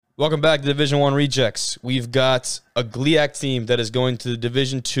Welcome back to Division I Rejects. We've got a GLIAC team that is going to the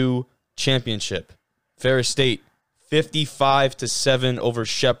Division II Championship. Ferris State, 55-7 over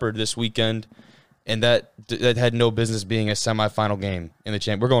Shepherd this weekend, and that had no business being a semifinal game in the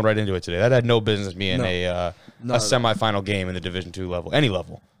champ. We're going right into it today. That had no business being a semifinal game in the Division II level, any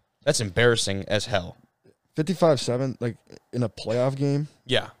level. That's embarrassing as hell. 55-7, like in a playoff game?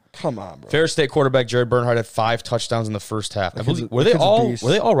 Yeah. Come on, bro. Ferris State quarterback Jared Bernhardt had 5 touchdowns in the first half. Were they all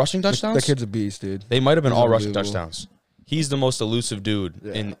rushing touchdowns? That kid's a beast, dude. They might have been all rushing touchdowns. He's the most elusive dude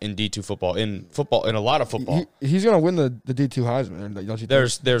in D2 football. In a lot of football. He's gonna win the D2 Heisman. Don't you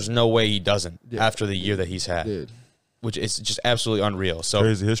think? There's no way he doesn't after the year that he's had. Dude. Which is just absolutely unreal. So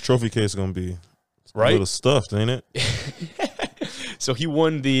crazy. His trophy case is gonna be right? a little stuffed, ain't it? So he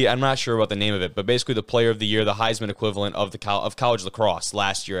won I'm not sure about the name of it, but basically the player of the year, the Heisman equivalent of of college lacrosse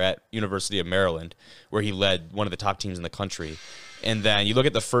last year at University of Maryland, where he led one of the top teams in the country. And then you look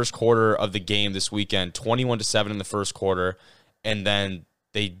at the first quarter of the game this weekend, 21-7 in the first quarter, and then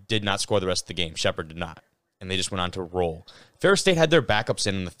they did not score the rest of the game. Shepherd did not, and they just went on to roll. Ferris State had their backups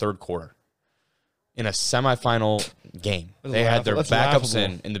in the third quarter in a semifinal game. They had their backups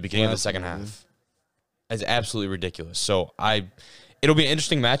in the beginning of the second half. It's absolutely ridiculous. So it'll be an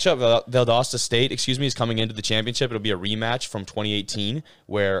interesting matchup. Valdosta State, is coming into the championship. It'll be a rematch from 2018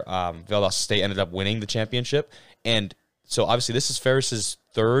 where Valdosta State ended up winning the championship. And so obviously this is Ferris's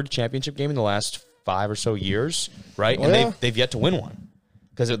third championship game in the last 5 or so years, right? Oh, and they've yet to win one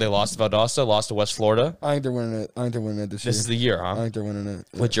because they lost to Valdosta, lost to West Florida. I think they're winning it. this year. This is the year, huh? I think they're winning it.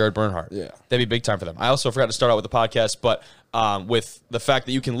 Yeah. With Jared Bernhardt. Yeah. That'd be big time for them. I also forgot to start out with the podcast, but with the fact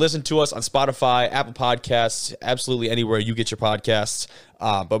that you can listen to us on Spotify, Apple Podcasts, absolutely anywhere you get your podcasts.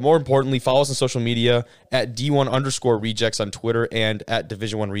 But more importantly, follow us on social media at D1_Rejects on Twitter and at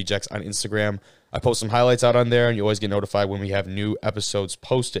Division I Rejects on Instagram. I post some highlights out on there, and you always get notified when we have new episodes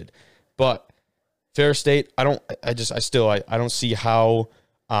posted. But Ferris State, I don't see how.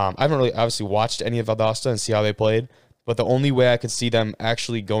 I haven't really obviously watched any of Valdosta and see how they played. But the only way I could see them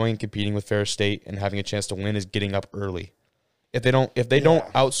actually going and competing with Ferris State and having a chance to win is getting up early. If they don't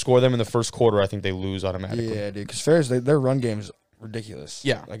outscore them in the first quarter, I think they lose automatically. Yeah, dude. Because Ferris, their run game is ridiculous.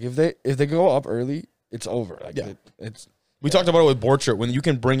 Yeah. Like if they go up early, it's over. Like We talked about it with Borchert. When you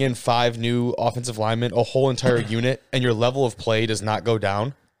can bring in 5 new offensive linemen, a whole entire unit, and your level of play does not go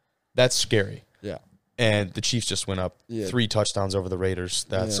down, that's scary. Yeah. And the Chiefs just went up 3 touchdowns over the Raiders.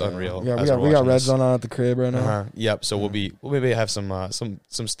 That's unreal. Yeah, we got red zone on at the crib right now. Yep. So we'll maybe have some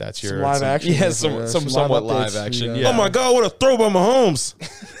stats here. Some live action. Yeah, some somewhat live action. Yeah. Oh my God! What a throw by Mahomes!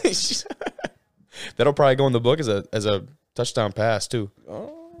 That'll probably go in the book as a touchdown pass too.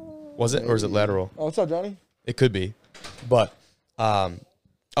 Oh, was it or is it lateral? Oh, what's up, Johnny? It could be, but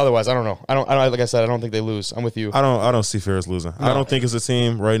otherwise, I don't know. I don't. Like I said, I don't think they lose. I'm with you. I don't see Ferris losing. No. I don't think it's a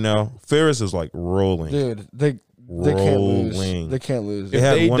team right now. Ferris is like rolling, dude. They can't lose. They can't lose.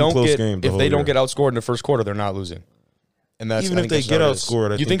 If they don't get outscored in the first quarter, they're not losing. And that's even if they get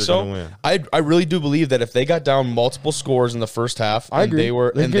outscored, I think so? Win. I really do believe that if they got down multiple scores in the first half, they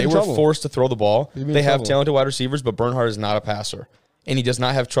were forced to throw the ball. They have talented wide receivers, but Bernhardt is not a passer, and he does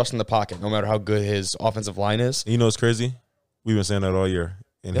not have trust in the pocket, no matter how good his offensive line is. You know what's crazy? We've been saying that all year,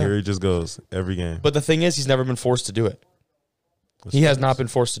 and here he just goes every game. But the thing is, he's never been forced to do it. He has not been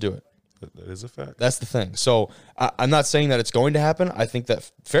forced to do it. That is a fact. That's the thing. So I'm not saying that it's going to happen. I think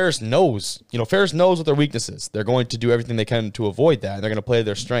that Ferris knows. Ferris knows what their weakness is. They're going to do everything they can to avoid that. And they're going to play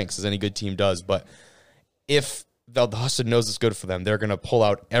their strengths, as any good team does. But if Valdosta knows it's good for them, they're going to pull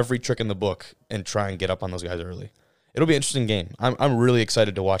out every trick in the book and try and get up on those guys early. It'll be an interesting game. I'm really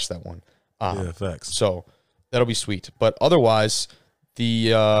excited to watch that one. Yeah, facts. So that'll be sweet. But otherwise,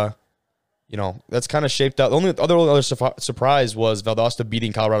 that's kind of shaped out. The only other surprise was Valdosta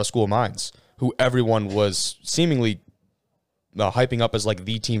beating Colorado School of Mines, who everyone was seemingly hyping up as like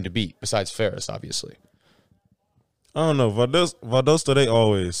the team to beat, besides Ferris, obviously. I don't know. Valdosta, they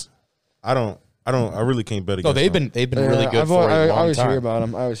always. I really can't bet against them. They've been really good for a long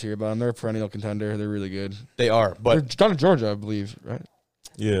time. I always hear about them. They're a perennial contender. They're really good. They are, but they're down in Georgia, I believe, right?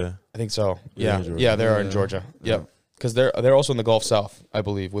 Yeah, I think so. Yeah, they are in Georgia. Yep. Because they're also in the Gulf South, I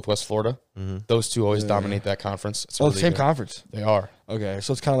believe, with West Florida. Mm-hmm. Those two always dominate that conference. It's really the same conference. They are. Okay,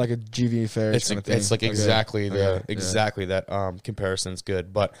 so it's kind of like a GV Ferris kind of thing. It's like exactly that comparison's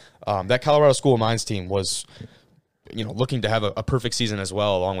good. But that Colorado School of Mines team was, looking to have a perfect season as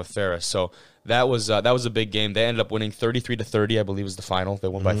well, along with Ferris. So that was a big game. They ended up winning 33-30, I believe, was the final. They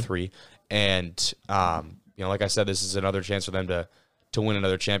won by 3, and like I said, this is another chance for them to win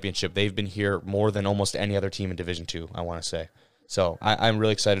another championship. They've been here more than almost any other team in Division II, I want to say. So I'm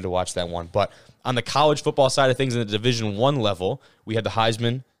really excited to watch that one. But on the college football side of things in the Division I level, we had the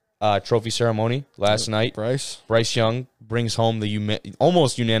Heisman trophy ceremony last night. Bryce Young brings home the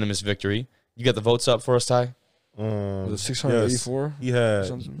almost unanimous victory. You got the votes up for us, Ty? Was it 684? Yes,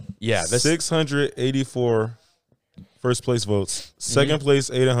 he had 684 first place votes. Second place,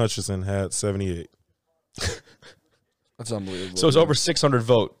 Aiden Hutchinson had 78. That's unbelievable. So it's over 600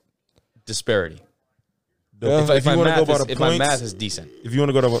 vote disparity. Yeah, if my math is decent. If you want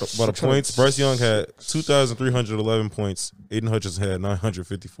to go by the points, Bryce Young had 2,311 points. Aiden Hutchinson had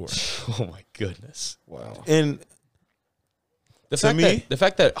 954. Oh, my goodness. Wow. And the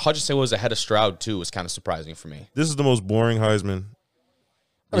fact that Hutchinson was ahead of Stroud, too, was kind of surprising for me. This is the most boring Heisman.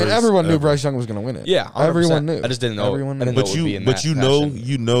 I mean, everyone knew Bryce Young was going to win it. Yeah, 100%. Everyone knew. I just didn't know. Everyone knew.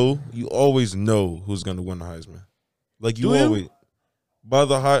 You always know who's going to win the Heisman. Like you always.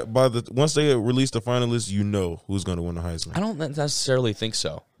 Once they release the finalists, you know who's going to win the Heisman. I don't necessarily think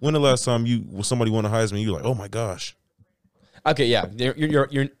so. When the last time somebody won a Heisman, you're like, oh my gosh. Okay, yeah,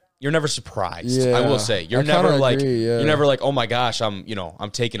 you're never surprised. Yeah, I will say you're never like, oh my gosh,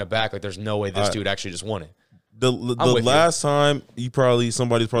 I'm taken aback. Like there's no way this dude actually just won it. The last time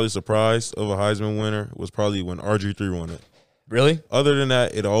somebody's probably surprised of a Heisman winner was probably when RG3 won it. Really? Other than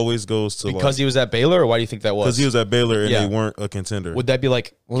that, it always goes to because he was at Baylor, or why do you think that was? Because he was at Baylor and they weren't a contender. Would that be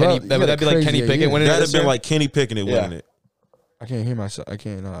like Kenny Pickett winning it? That'd have been like Kenny Pickett winning it. I can't hear myself. I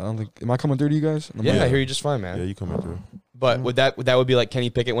can't. I don't think. Am I coming through to you guys? I hear you just fine, man. Yeah, you coming through. But would that be like Kenny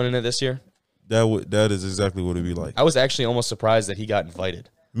Pickett winning it this year? That is exactly what it'd be like. I was actually almost surprised that he got invited.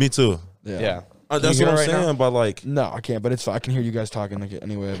 Me too. Yeah. That's what I'm saying. But like, no, I can't. But it's fine. I can hear you guys talking like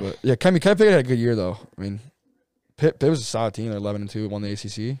anyway. But yeah, Kenny Pickett had a good year though. I mean. Pitt was a solid team. 11-2, won the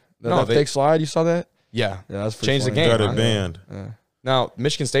ACC. That fake slide, you saw that? Yeah, that's changed the game. Got it banned. Yeah. Now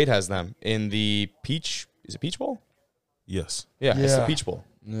Michigan State has them in the Peach. Is it Peach Bowl? Yes. Yeah, it's the Peach Bowl.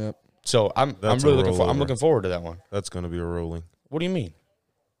 Yep. So I'm really looking forward to that one. That's going to be a rolling. What do you mean?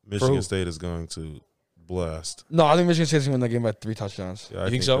 Michigan State is going to blast. No, I think Michigan State's going to win that game by 3 touchdowns. Yeah,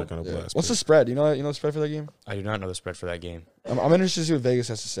 you think so? They're going to blast. What's the spread? You know the spread for that game? I do not know the spread for that game. I'm interested to see what Vegas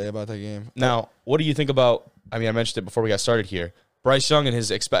has to say about that game. Now, what do you think about? I mean, I mentioned it before we got started here. Bryce Young, in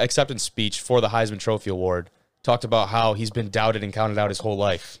his acceptance speech for the Heisman Trophy Award, talked about how he's been doubted and counted out his whole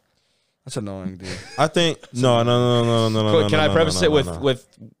life. That's annoying, dude. I think no. Can I preface it with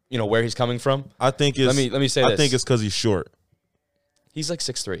where he's coming from? I think it's. Let me say this. I think it's because he's short. He's like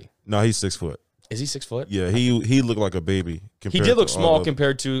 6'3". No, he's 6 foot. Is he 6 foot? Yeah, he looked like a baby. He did look small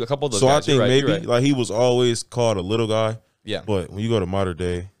compared to a couple of those guys. So I think maybe like he was always called a little guy. Yeah. But when you go to modern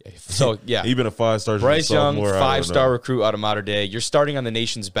day, so yeah, even a 5-star. Bryce Young, 5-star recruit out of modern day. You're starting on the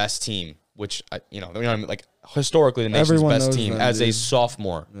nation's best team, which like historically the nation's best team as a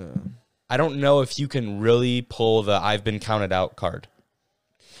sophomore. Yeah. I don't know if you can really pull the "I've been counted out" card.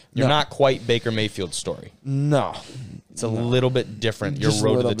 You're not quite Baker Mayfield's story. No, it's a little bit different. Your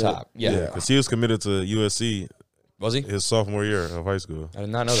road to the top. Yeah, because he was committed to USC. Was he? His sophomore year of high school. I did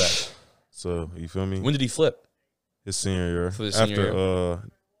not know that. So you feel me? When did he flip? His senior year. After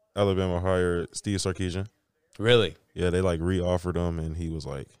Alabama hired Steve Sarkisian. Really? Yeah, they like re-offered him, and he was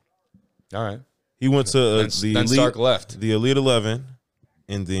like, "All right." He went to then Sark left the Elite 11,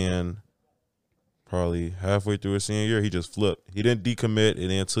 and then probably halfway through his senior year, he just flipped. He didn't decommit, and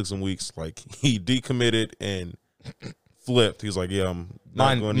then took some weeks. Like he decommitted and flipped. He was like, "Yeah, I'm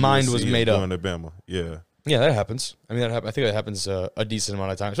not going to mind USC, was made up." Going to Bama. Yeah. Yeah, that happens. I mean, I think that happens a decent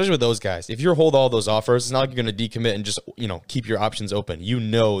amount of time, especially with those guys. If you hold all those offers, it's not like you're going to decommit and just keep your options open. Where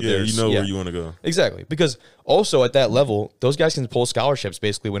you want to go. Exactly, because also at that level, those guys can pull scholarships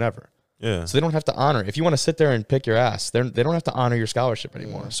basically whenever. Yeah. So they don't have to honor. If you want to sit there and pick your ass, they don't have to honor your scholarship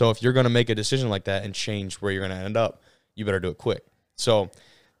anymore. Yeah. So if you're going to make a decision like that and change where you're going to end up, you better do it quick. So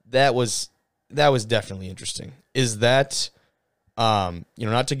that was definitely interesting. Is that?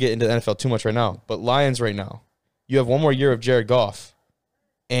 Not to get into the NFL too much right now, but Lions right now, you have one more year of Jared Goff,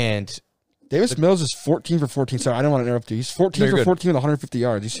 and Davis Mills is 14 for 14. Sorry, I don't want to interrupt you. He's 14 for 14 with 150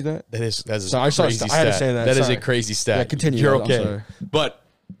 yards. You see that? That's I had to say that. That is a crazy stat. Yeah, continue. You're okay. But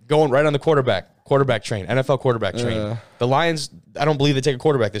going right on the quarterback train, NFL quarterback train. The Lions, I don't believe they take a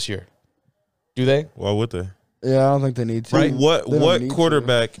quarterback this year. Do they? Why would they? Yeah, I don't think they need to. Right? What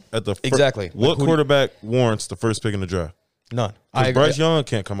quarterback at the exactly? What quarterback warrants the first pick in the draft? None. Bryce Young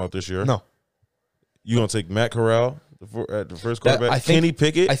can't come out this year. No. You gonna take Matt Corral at the first quarterback? Kenny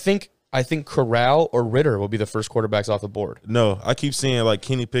Pickett? I think Corral or Ritter will be the first quarterbacks off the board. No, I keep seeing like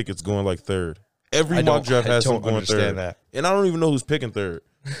Kenny Pickett's going like third. Every mock draft has him going third. That. And I don't even know who's picking third.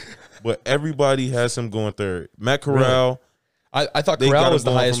 But everybody has him going third. Matt Corral. Really? I thought Corral was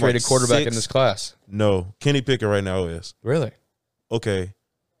the highest rated quarterback in this class. No, Kenny Pickett right now is. Really? Okay.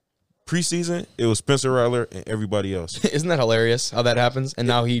 preseason, it was Spencer Rattler and everybody else. Isn't that hilarious how that happens? And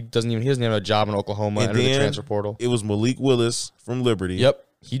now he doesn't even have a job in Oklahoma under the transfer portal. It was Malik Willis from Liberty. Yep,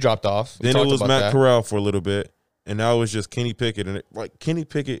 he dropped off. Then it was Matt Corral for a little bit, and now it was just Kenny Pickett. And Kenny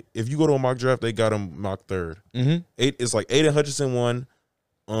Pickett, if you go to a mock draft, they got him mock third. Mm-hmm. It's like Aiden Hutchinson 1,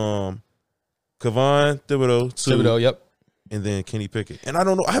 Kevon Thibodeau 2. Thibodeau, yep. And then Kenny Pickett. And I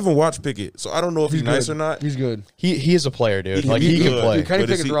don't know. I haven't watched Pickett, so I don't know if he's nice or not. He's good. He is a player, dude. He can play. Dude, Kenny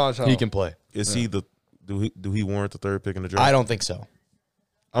Pickett's raw as hell. He can play. Is he the do he warrant the third pick in the draft? I don't think so.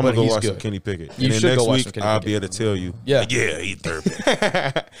 I'm gonna go watch some Kenny Pickett. You and then should next go watch week some Kenny I'll Pickett. be able to tell you. Yeah, he's third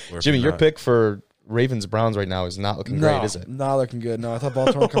pick. Jimmy, your pick for Ravens Browns right now is not looking great, is it? Not looking good. No, I thought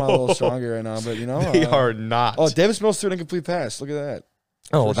Baltimore would come out a little stronger right now, but they are not. Oh, Davis Mills threw an incomplete pass. Look at that.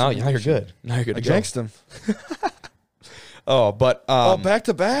 Oh, well, now you're good. Now you're good. I jinxed him. Oh, but back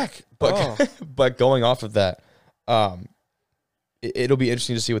to back. But going off of that, it'll be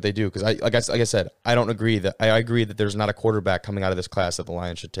interesting to see what they do because like I said, I agree that there's not a quarterback coming out of this class that the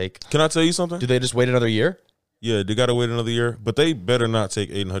Lions should take. Can I tell you something? Do they just wait another year? Yeah, they got to wait another year, but they better not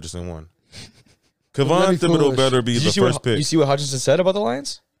take Aiden Hutchinson 1. Kevon Thibodeau better be the first pick. You see what Hutchinson said about the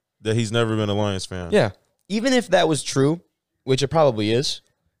Lions? That he's never been a Lions fan. Yeah. Even if that was true, which it probably is,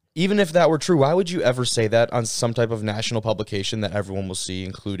 even if that were true, why would you ever say that on some type of national publication that everyone will see,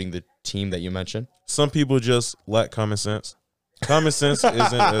 including the team that you mentioned? Some people just lack common sense. Common sense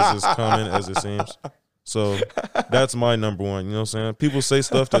isn't as common as it seems. So that's my number one. You know what I'm saying? People say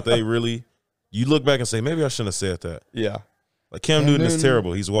stuff that they really, you look back and say, maybe I shouldn't have said that. Yeah. Like Cam Newton is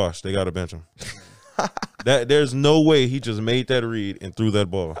terrible. He's washed. They got to bench him. There's no way he just made that read and threw that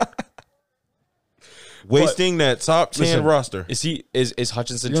ball. Wasting that top 10 roster. Is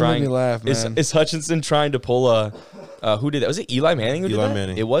Hutchinson You're trying? Making me laugh, man. Is Hutchinson trying to pull a? Who did that? Was it Eli Manning who did that? Eli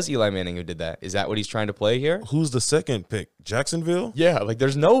Manning. It was Eli Manning who did that. Is that what he's trying to play here? Who's the second pick? Jacksonville? Yeah, like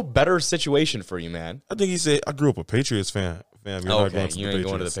there's no better situation for you, man. I think he said, I grew up a Patriots fan. Fam, you're not going to you the ain't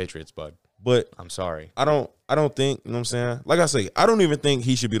going to Patriots. the Patriots, bud. But I'm sorry. I don't think, you know what I'm saying? Like I say, I don't even think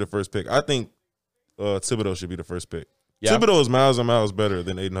he should be the first pick. I think Thibodeau should be the first pick. Yeah. Thibodeau is miles and miles better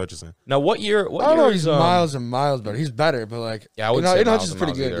than Aiden Hutchinson. Now, what year? I don't know if he's miles and miles better. He's better, but like, yeah, I would say Aiden Hutchinson's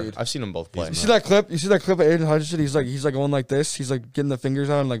pretty good, dude. I've seen them both play. You see that clip? You see that clip of Aiden Hutchinson? He's like going like this. He's like getting the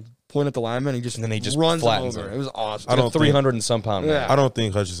fingers out and like pointing at the lineman. And then he just runs flattens over. him. It was awesome. I don't 300 and some pound. Yeah. I don't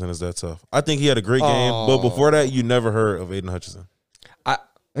think Hutchinson is that tough. I think he had a great game, but before that, you never heard of Aiden Hutchinson.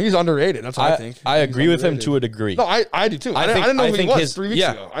 He's underrated. That's what I think. I agree with him to a degree. No, I do too. I didn't know who he was 3 weeks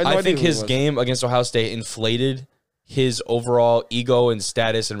ago. I think his game against Ohio State inflated his overall ego and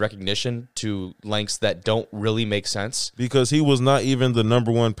status and recognition to lengths that don't really make sense. Because he was not even the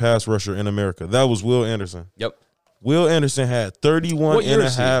number one pass rusher in America. That was Will Anderson. Yep. Will Anderson had 31 and a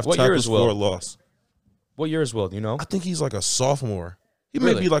half tackles for a loss. What year is Will? Do you know? I think he's like a sophomore. He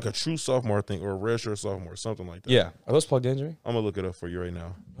may be like a true sophomore, I think, or a redshirt sophomore, something like that. Yeah. Are those plugged in, Jimmy? I'm going to look it up for you right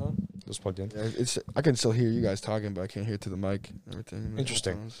now. Those plugged in? Yeah, I can still hear you guys talking, but I can't hear through the mic and everything.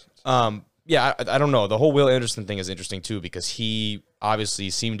 Interesting. Yeah, I don't know. The whole Will Anderson thing is interesting, too, because he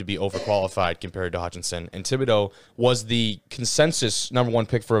obviously seemed to be overqualified compared to Hutchinson. And Thibodeau was the consensus number one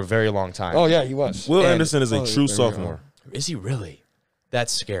pick for a very long time. Oh, yeah, he was. Will Anderson is a true sophomore. Is he really?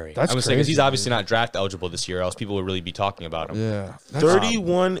 That's scary. That's saying because he's obviously not draft eligible this year, else people would really be talking about him. Yeah.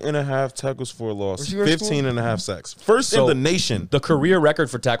 31 and a half tackles for a loss, 15 and a half sacks. First in the nation. The career record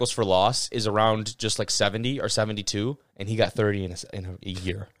for tackles for loss is around just like 70 or 72, and he got 30 in a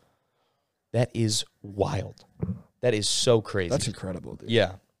year. That is wild. That is so crazy. That's incredible, dude.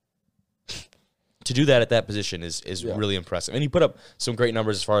 Yeah. To do that at that position is really impressive. And he put up some great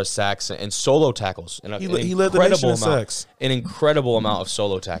numbers as far as sacks and solo tackles. And he led the nation in sacks. An incredible amount of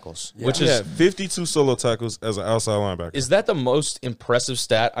solo tackles. Yeah. Which is 52 solo tackles as an outside linebacker. Is that the most impressive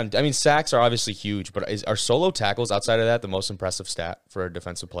stat? I mean, sacks are obviously huge, but are solo tackles outside of that the most impressive stat for a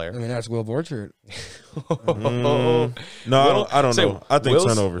defensive player? I mean, that's Will Borchert. No, I don't know. I think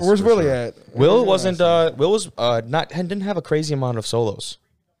turnovers. Where's Willie at? Will wasn't. Will was didn't have a crazy amount of solos.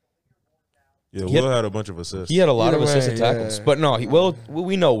 Yeah, Will had a bunch of assists. He had a lot of assisted yeah. tackles, but no,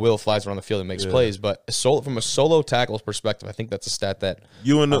 we know Will flies around the field and makes plays. But from a solo tackles perspective, I think that's a stat that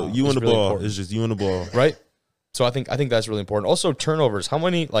you and the really ball. important. It's just you and the ball, right? So I think that's really important. Also, turnovers. How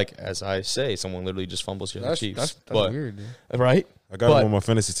many? Like as I say, someone literally just fumbles here. That's Chiefs. That's weird, dude. Right? I got him on my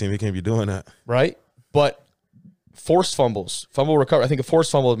fantasy team. He can't be doing that, right? But forced fumbles, fumble recovery. I think a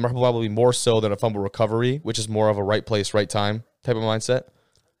forced fumble is probably more so than a fumble recovery, which is more of a right place, right time type of mindset.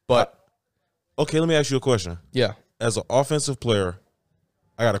 But okay, let me ask you a question. Yeah. As an offensive player,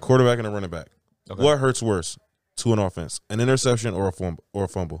 I got a quarterback and a running back. Okay. What hurts worse to an offense, an interception or a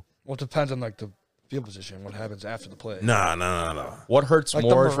fumble? Well, it depends on like the field position. What happens after the play? Nah. What hurts Like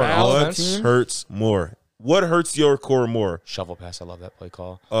the more for an morale of the offense? team? Hurts more? What hurts your core more? Shovel pass. I love that play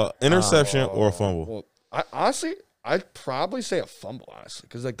call. Interception or a fumble? Well, honestly, I'd probably say a fumble, honestly,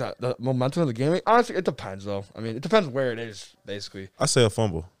 because like the momentum of the game. Honestly, it depends though. I mean, it depends where it is, basically. I say a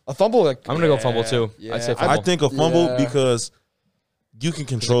fumble. A fumble, like I'm gonna go fumble too. Yeah, I'd say I fumble. think a fumble Yeah. because you can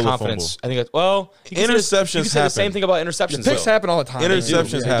control a fumble. confidence. I think that's well. You can Interceptions say the same happen. thing about interceptions. picks though. happen all the time.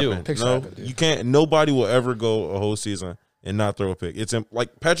 Interceptions They do. happen. Picks No, happen, dude. you can't. Nobody will ever go a whole season and not throw a pick. It's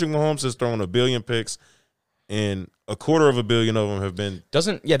like Patrick Mahomes has thrown 1 billion picks, and 250 million of them have been.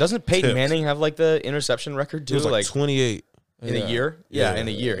 Doesn't Peyton tipped. Manning have like the interception record It too? was like 28. in Yeah. a year. Yeah, Yeah. in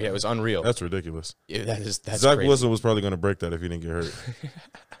a year. Yeah, it was unreal. That's ridiculous. Yeah, that's Zach crazy. Wilson was probably going to break that if he didn't get hurt.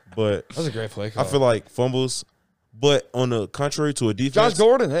 But That was a great play I call. feel like fumbles. But on the contrary to a defense, Josh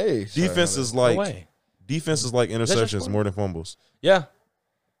Gordon, hey. defense is No like way. interceptions more than fumbles. Yeah,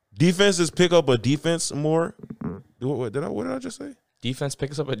 Defenses pick up a defense more. What did I just say? defense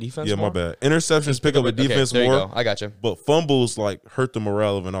picks up a defense. Yeah, more? my bad. Interceptions pick up a Okay, defense there you more, go. I got you. but fumbles like hurt the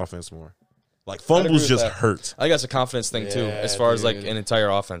morale of an offense more. Like fumbles with just that. hurt. I think that's a confidence thing too. Yeah, As far as like dude. an entire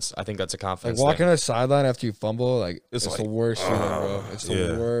offense, I think that's a Like confidence walking thing. on the sideline after you fumble, like It's it's like, the worst feeling, bro. It's the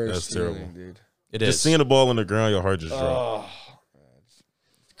yeah, worst that's feeling, terrible. dude. It Just is. seeing the ball on the ground, your heart just dropped.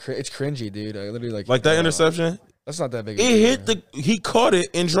 It's cringy, dude. I literally Like that interception, That's not that big. Of a it deal. hit he caught it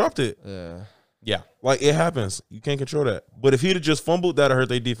and dropped it. Yeah. Yeah. Like it happens. You can't control that. But if he'd have just fumbled, that'd hurt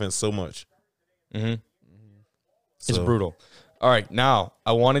their defense so much. Mm-hmm. It's So- brutal. All right, now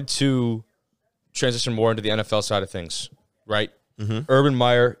I wanted to transition more into the NFL side of things, right? Mhm. Urban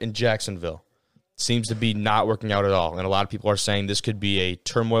Meyer in Jacksonville seems to be not working out at all, and a lot of people are saying this could be a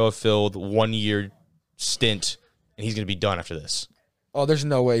turmoil-filled 1-year stint, and he's going to be done after this. Oh, there's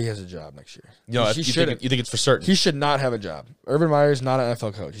no way he has a job next year. You He shouldn't. you think it's for certain? He should not have a job. Urban Meyer is not an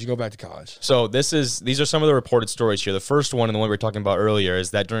NFL coach. He should go back to college. So these are some of the reported stories here. The first one, and the one we were talking about earlier,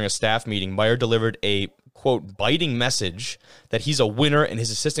 is that during a staff meeting, Meyer delivered a, quote, biting message that he's a winner and his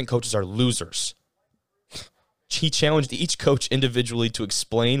assistant coaches are losers. He challenged each coach individually to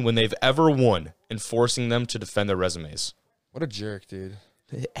explain when they've ever won and forcing them to defend their resumes. What a jerk, dude.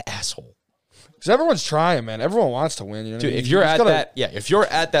 Asshole. Because everyone's trying, man. Everyone wants to win. You know what I Dude, mean? if you're You just at gotta- that, if you're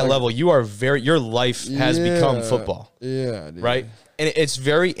at that level, you are your life has become Yeah. football. Yeah, dude. Right? And it's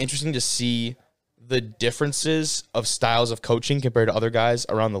very interesting to see the differences of styles of coaching compared to other guys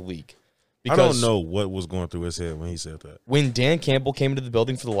around the league. I don't know what was going through his head when he said that. When Dan Campbell came into the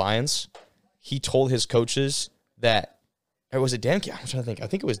building for the Lions, he told his coaches that, or was it Dan Campbell? I'm trying to think. I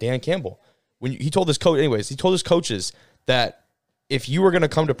think it was Dan Campbell. When he told his coach, anyways, he told his coaches that if you were going to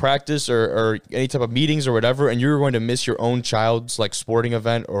come to practice or any type of meetings or whatever, and you were going to miss your own child's like sporting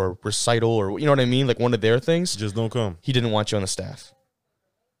event or recital or you know what I mean, like one of their things, Just don't come. he didn't want you on the staff.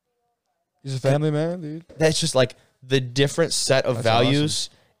 He's a family man, dude. That's just like the different set of That's values.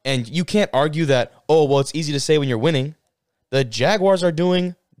 And you can't argue that, oh, well, it's easy to say when you're winning. The Jaguars are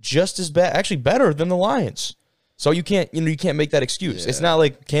doing just as bad, actually better than the Lions. So you can't make that excuse. Yeah. It's not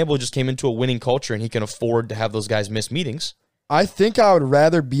like Campbell just came into a winning culture and he can afford to have those guys miss meetings. I think I would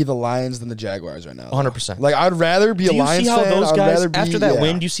rather be the Lions than the Jaguars right now. 100%. Like, I'd rather be a Do you Lions see how fan. those I'd guys, rather be, after that yeah.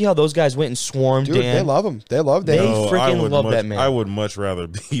 win, do you see how those guys went and swarmed Dude, Dan? they love him. They love Dan. They No, freaking I would love much, that man. I would much rather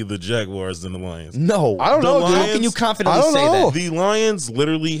be the Jaguars than the Lions. No. I don't The know, dude. How Lions- can you confidently I don't say know. that? The Lions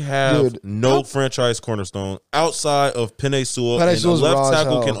literally have Dude, no franchise cornerstone outside of Penei Sewell, Penei and the Sewell's raw left as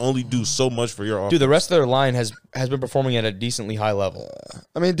tackle hell. can only do so much for your offense. Dude, the rest of their line has been performing at a decently high level.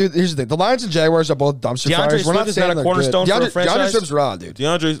 I mean, dude, here's the thing. The Lions and Jaguars are both dumpster DeAndre fires. We're Swift not is saying not a they're cornerstone good. for a franchise? DeAndre Swift's raw, dude.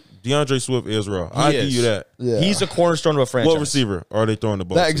 DeAndre Swift is raw. I give is. you that. Yeah. He's a cornerstone of a franchise. What receiver are they throwing the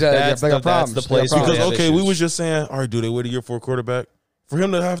ball That to? exactly. That's They got the- that's problems. the They got place problems. Because, have okay, we issues. was just saying, all right, do they wait a year for a quarterback? For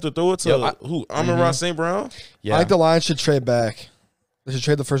him to have to throw it to who? Amon-Ra St. Brown? Yeah. I think the Lions should trade back. They should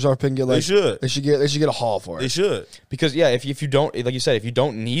trade the first round pick and get like They should. They should get a haul for They it. should. Because if you don't, like you said, if you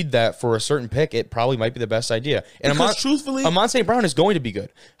don't need that for a certain pick, it probably might be the best idea. And Because truthfully- Amon St. Brown is going to be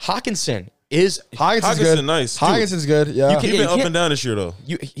good. Hawkinson is Hawkinson's Hawkinson good. nice, too. Hawkinson's good. Yeah. can- He's been you up can't- and down this year, though.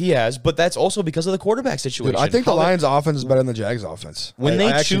 he has, but that's also because of the quarterback situation. Dude, I think the How they- Lions' offense is better than the Jags' offense. when I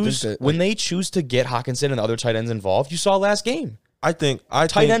they actually choose think that, when they choose to get Hawkinson and the other tight ends involved, you saw last game. I think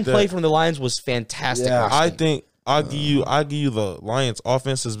Tight end that- play from the Lions was fantastic. Yeah. last I game. think I'll give you the Lions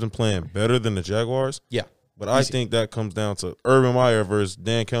offense has been playing better than the Jaguars. yeah. But I think that comes down to Urban Meyer versus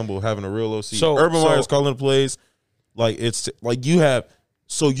Dan Campbell having a real OC. So- Urban so- Meyer's calling the plays. Like it's like you have.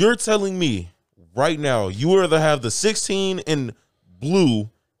 So you're telling me right now you rather have the 16 in blue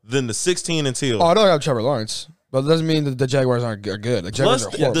than the 16 in teal. Oh, I don't have Trevor Lawrence, but it doesn't mean that the Jaguars are good. The Jaguars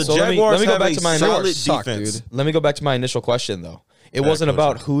Plus, are horrible. the So let me Jaguars go have back a to my solid suck, defense. dude. Let me go back to my initial question though. It wasn't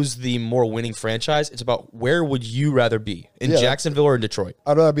about who's the more winning franchise. It's about where would you rather be, in Jacksonville or in Detroit?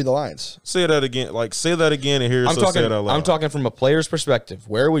 I'd rather be the Lions. Say that again. Like, say that again and hear yourself say it out loud. I'm talking from a player's perspective.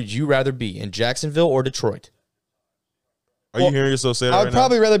 Where would you rather be, in Jacksonville or Detroit? Are you hearing yourself say that I would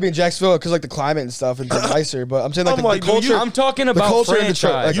probably rather be in Jacksonville because, like, the climate and stuff is nicer. But I'm saying, like, the culture. I'm talking about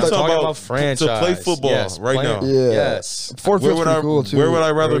franchise. You're talking about franchise. To play football right now. Yeah. Yes. Ford Field's pretty cool, too. Where would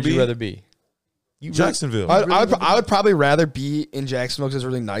I rather be? Where would you rather be? Jacksonville. I would probably rather be in Jacksonville because it's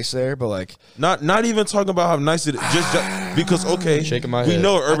really nice there, but like not even talking about how nice it is, just because shaking my we head.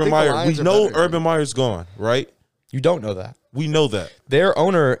 know Urban Meyer. We know Urban Meyer's gone, right? You don't know that. We know that. Their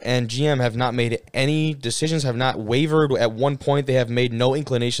owner and GM have not made any decisions, have not wavered. At one point, they have made no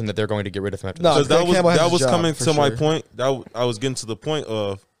inclination that they're going to get rid of him after this. No, that was coming to my point. I was getting to the point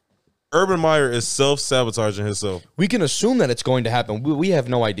of Urban Meyer is self-sabotaging himself. We can assume that it's going to happen. We have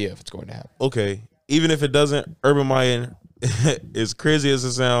no idea if it's going to happen. Okay. Even if it doesn't, Urban Meyer, as crazy as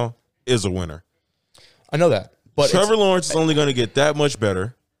it sounds, is a winner. I know that. But Trevor Lawrence is only going to get that much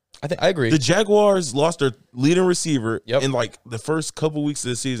better. I agree. The Jaguars lost their leading receiver in like the first couple weeks of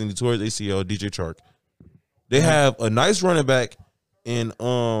the season. He tore his ACL, DJ Chark. They have a nice running back in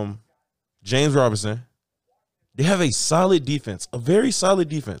James Robinson. They have a solid defense, a very solid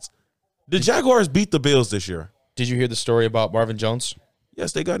defense. The Jaguars beat the Bills this year. Did you hear the story about Marvin Jones?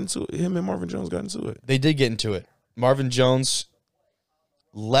 Yes, they got into it. Him and Marvin Jones got into it. They did get into it. Marvin Jones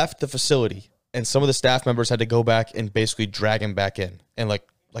left the facility, and some of the staff members had to go back and basically drag him back in and like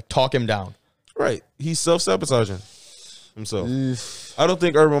talk him down. Right. He's self-sabotaging himself. I don't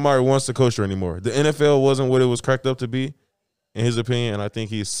think Urban Meyer wants to coach her anymore. The NFL wasn't what it was cracked up to be, in his opinion, and I think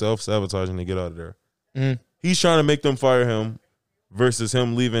he's self-sabotaging to get out of there. Mm-hmm. He's trying to make them fire him versus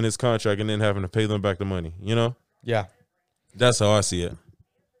him leaving his contract and then having to pay them back the money, you know? Yeah. That's how I see it.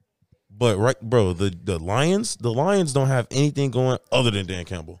 But right, bro, the Lions don't have anything going other than Dan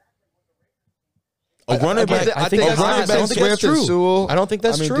Campbell. A running back. I don't think that's true. I don't think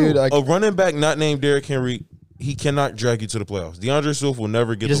that's true. Dude, a running back not named Derrick Henry, he cannot drag you to the playoffs. DeAndre Swift will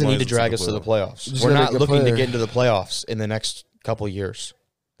never get. He doesn't need to drag us to the playoffs. We're not looking to get into the playoffs in the next couple of years.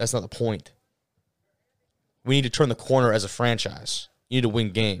 That's not the point. We need to turn the corner as a franchise. You need to win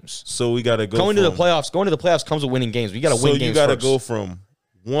games. So we got to go. Going to the playoffs comes with winning games. We got to win games. So you got to go from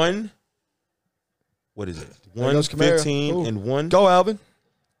 1. What is it? 115 and 1. Go Alvin.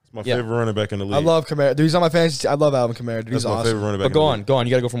 It's my favorite running back in the league. I love Kamara. Dude, he's on my fantasy. I love Alvin Kamara. Dude, he's awesome. Favorite running back. But go on.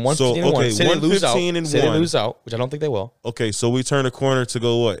 You got to go from 115 and 1. Say they lose out. Say they lose out, which I don't think they will. Okay, so we turn the corner to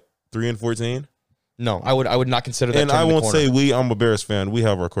go what? 3-14. No, I would not consider that. And I won't say we. I'm a Bears fan. We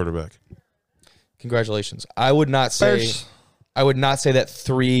have our quarterback. Congratulations. I would not say. Bears. I would not say that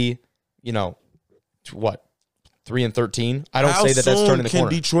 3. 3-13. I don't say that that's turning the corner. Can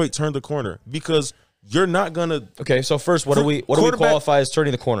Detroit turn the corner? Because you're not gonna. Okay, so first, what do we qualify as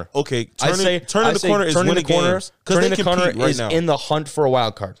turning the corner? Okay, turning the corner is winning games. Turning the corner is in the hunt for a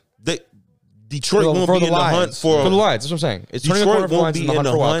wild card. Detroit won't be in the hunt for the Lions. That's what I'm saying. It's turning the corner for the Lions in the hunt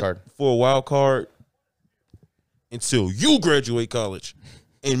for a wild card. For a wild card until you graduate college,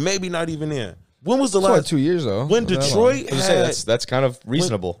 and maybe not even then. When was the last 2 years though? When Detroit had, that's kind of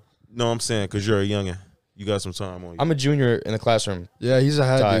reasonable. No, I'm saying because you're a youngin'. You got some time on you. I'm a junior in the classroom. Yeah, he's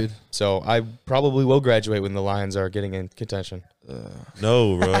ahead, dude. So I probably will graduate when the Lions are getting in contention.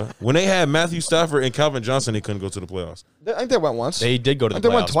 No, bro. When they had Matthew Stafford and Calvin Johnson, they couldn't go to the playoffs. I think they went once. They did go to the playoffs.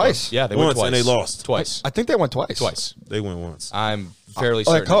 They went twice. Bro. Yeah, they went twice. And they lost. Twice. I think they went twice. Twice. They went once. I'm fairly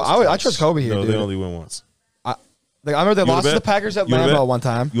certain. I trust Kobe here, No, dude. they only went once. I remember they lost to the Packers at Lambeau one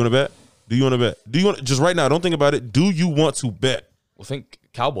time. You want to bet? Do you want to bet? Do you want just right now? Don't think about it. Do you want to bet? Well, think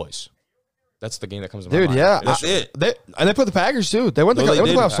Cowboys. That's the game that comes to my mind. Dude, yeah. That's it. They put the Packers, too. They went to the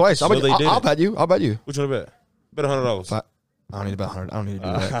playoffs twice. I'll bet you. Which one to bet? Bet $100. I don't need to bet 100. I don't need to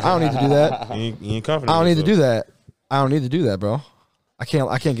do that. I don't need to do that. You ain't confident. I don't need to do that. I don't need to do that, bro. I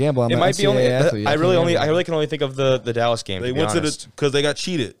can't gamble. I'm it might be only. athlete. I really can only think of the Dallas game. They went to because they got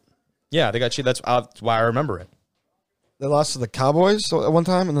cheated. Yeah, they got cheated. That's why I remember it. They lost to the Cowboys at one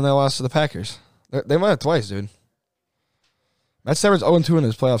time, and then they lost to the Packers. They went twice, dude. Matt Stafford's 0-2 in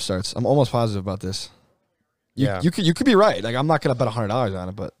his playoff starts. I'm almost positive about this. You could be right. Like I'm not gonna bet $100 on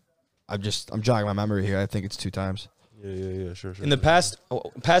it, but I'm jogging my memory here. I think it's 2 times. Yeah, sure. In the past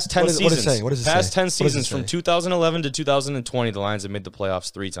 10 seasons, what does it say? What does it say? Past 10 seasons from 2011 to 2020, the Lions have made the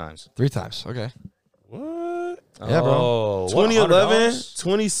playoffs 3 times. 3 times. Okay. What? Yeah, bro. 2011,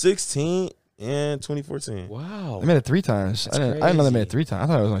 2016, and 2014. Wow. They made it 3 times. I didn't know they made it 3 times. I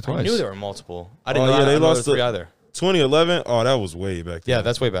thought it was only twice. I knew there were multiple. I didn't know they lost 3 either. 2011. Oh, that was way back then. Yeah,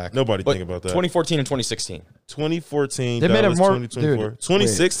 that's way back. Nobody think about that. 2014 and 2016. 2014. They made it more. 2024.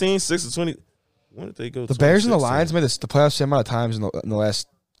 2016, 6 to 20. When did they go? The Bears and the Lions made the playoffs same amount of times in the last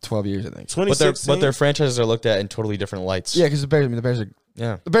 12 years, I think. But their franchises are looked at in totally different lights. Yeah, because the Bears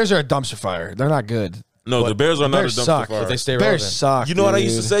are a dumpster fire. They're not good. No, the Bears are not a dumpster suck, fire. But they stay Bears relevant. suck. You know what I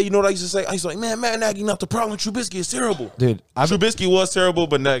used to say? I used to say, like, man, Matt Nagy not the problem. Trubisky is terrible. Dude, Trubisky was terrible,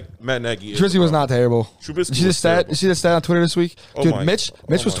 but Matt Nagy is. Trubisky was not terrible. Trubisky You see the stat on Twitter this week? Dude, Mitch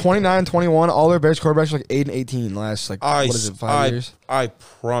was 29-21. All their Bears quarterbacks were like 8-18 last, like, 5 years? I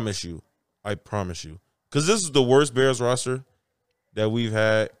promise you. Because this is the worst Bears roster that we've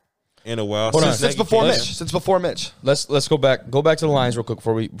had in a while. Since before Mitch. Let's go back to the Lions real quick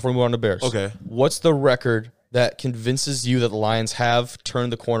before we move on to Bears. Okay. What's the record that convinces you that the Lions have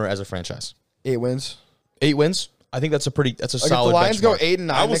turned the corner as a franchise? 8 wins. 8 wins? I think that's a solid if the Lions benchmark. go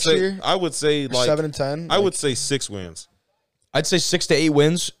 8-9 next year, I would say like 7-10. I would say 6 wins. I'd say 6 to 8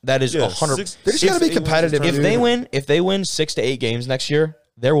 wins. That is 100. They just got to be competitive. If they win 6 to 8 games next year,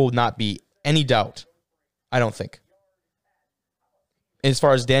 there will not be any doubt. I don't think. As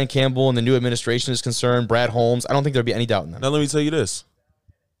far as Dan Campbell and the new administration is concerned, Brad Holmes, I don't think there'd be any doubt in that. Now let me tell you this.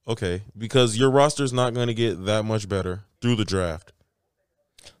 Okay, because your roster's not going to get that much better through the draft.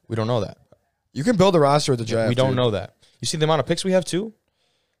 We don't know that. You can build a roster with the draft. We don't know that. You see the amount of picks we have too?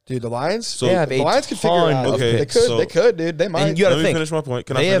 Dude, the Lions? The Lions can figure it out. Okay, they could, dude. They might. And you got to Let me think. finish my point.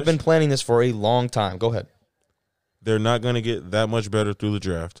 They have been planning this for a long time. Go ahead. They're not going to get that much better through the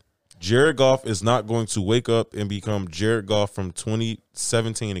draft. Jared Goff is not going to wake up and become Jared Goff from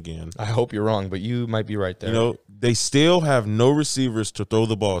 2017 again. I hope you're wrong, but you might be right there. You know, they still have no receivers to throw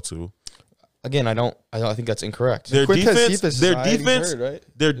the ball to. Again, I think that's incorrect. Their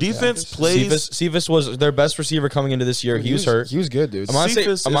defense plays. Cephas was their best receiver coming into this year. He was hurt. He was good, dude.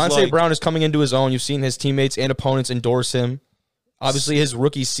 Amon Brown is coming into his own. You've seen his teammates and opponents endorse him. Obviously, his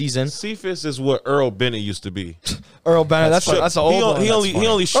rookie season. Cephas is what Earl Bennett used to be. Earl Bennett, that's an old one. He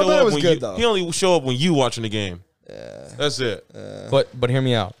only show Bennett up was when good, you. though. He only show up when you watching the game. That's it. But hear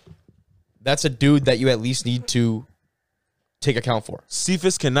me out. That's a dude that you at least need to take account for.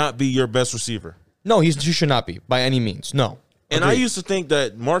 Cephas cannot be your best receiver. No, he should not be by any means. No. And I used to think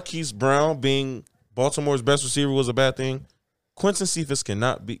that Marquise Brown being Baltimore's best receiver was a bad thing. Quintez Cephas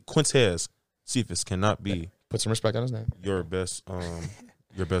cannot be. Put some respect on his name. Your best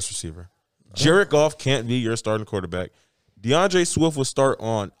receiver. Jared Goff can't be your starting quarterback. DeAndre Swift will start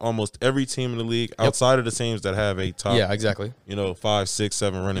on almost every team in the league outside of the teams that have a top. Yeah, exactly. 5, 6,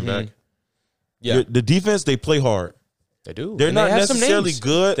 7 running back. Yeah, the defense, they play hard. They do. They're not necessarily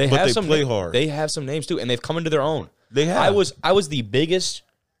good, but they play hard. They have some names too, and they've come into their own. They have. I was the biggest.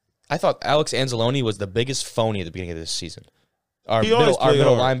 I thought Alex Anzalone was the biggest phony at the beginning of this season. Our middle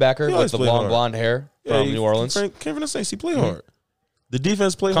linebacker with the long blonde hair from New Orleans. Kevin Saints, he play hard. The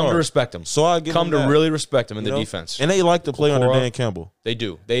defense play hard. Come to respect him. So I give come them to that. really respect him in the defense. And they like to play under Dan Campbell. They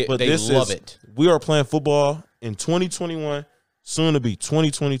do. They love it. We are playing football in 2021, soon to be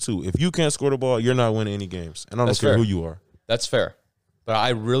 2022. If you can't score the ball, you're not winning any games. And I don't care who you are. That's fair. But I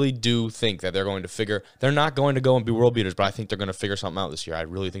really do think that they're going to figure – they're not going to go and be world beaters, but I think they're going to figure something out this year. I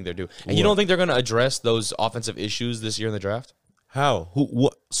really think they do. And you don't think they're going to address those offensive issues this year in the draft? How? Who?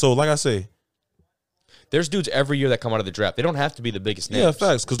 What? So, like I say – there's dudes every year that come out of the draft. They don't have to be the biggest names. Yeah,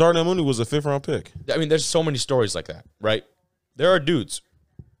 facts. Because Darnell Mooney was a 5th-round pick. I mean, there's so many stories like that, right? There are dudes.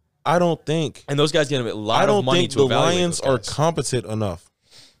 I don't think. And those guys get a lot of money to evaluate. I don't think the Lions are competent enough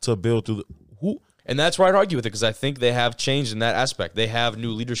to build through who. And that's where I'd argue with it, because I think they have changed in that aspect. They have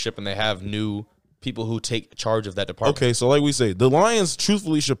new leadership and they have new people who take charge of that department. Okay, so like we say, the Lions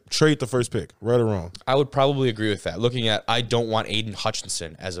truthfully should trade the first pick, right or wrong. I would probably agree with that. Looking at, I don't want Aiden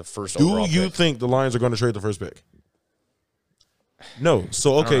Hutchinson as a first overall pick. Do you think the Lions are going to trade the first pick? No.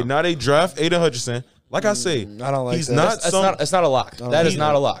 So, okay, now they draft Aiden Hutchinson. Like I say, I don't like he's that. That's not a lock. That is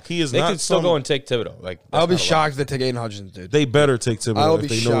not a lock. He is they not could still go and take Thibodeau. I'll be shocked if they take Aiden Hutchinson, dude. They better take Thibodeau if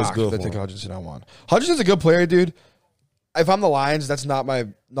they know it's shocked good if for they take him. Hutchinson. I want. Hutchinson's a good player, dude. If I'm the Lions, that's not my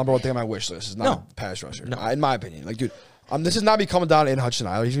number one thing on my wish list. It's not a pass rusher. No. In my opinion. Like, dude, this is not me coming down to Aiden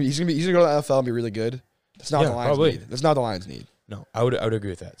Hutchinson. He's gonna go to the NFL and be really good. That's not what the Lions need. That's not what the Lions need. No, I would agree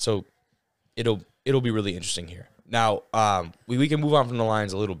with that. So it'll be really interesting here. Now, we can move on from the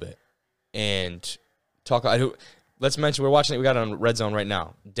Lions a little bit and talk. Let's mention we're watching it. We got it on Red Zone right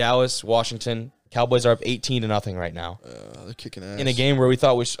now. Dallas, Washington. Cowboys are up 18-0 right now. They're kicking ass in a game where we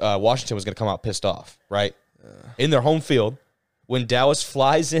thought Washington was going to come out pissed off, right? In their home field, when Dallas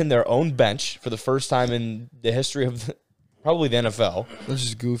flies in their own bench for the first time in the history of probably the NFL. That's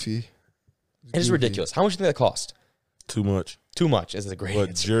just goofy. It's ridiculous. How much do you think that cost? Too much. Too much is the great But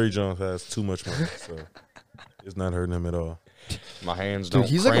answer. Jerry Jones has too much money, so it's not hurting him at all. My hands don't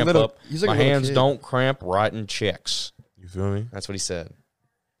he's cramp like a little, up. He's like My a little hands kid. don't cramp writing checks. You feel me? That's what he said.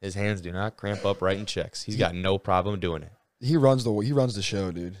 His hands do not cramp up writing checks. He's got no problem doing it. He runs the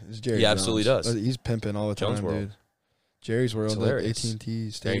show, dude. It's Jerry He absolutely Jones. does. He's pimping all the time, Jones World. dude. Jerry's World, like hilarious.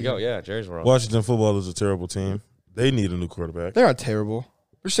 AT&T Stadium. There you go. Yeah, Jerry's World. Washington football is a terrible team. They need a new quarterback. They're not terrible.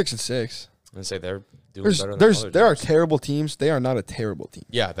 They're 6-6. I'm gonna say they're doing better than There are teams. terrible teams. They are not a terrible team.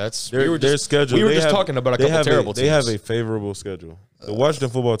 Yeah, that's Their schedule. We were they just have- talking about a they couple have terrible They have teams. a favorable schedule. The Washington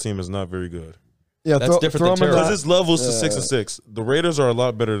football team is not very good. Yeah, That's different than terrible. Because it's levels to 6-6. The Raiders are a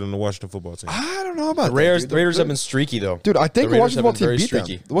lot better than the Washington football team. I don't know about The Raiders. that, The Raiders have been streaky though. Dude, I think the Raiders Washington have football been team very beat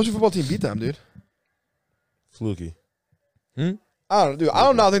streaky. them. The Washington football team beat them, dude. Fluky. I don't know, dude. I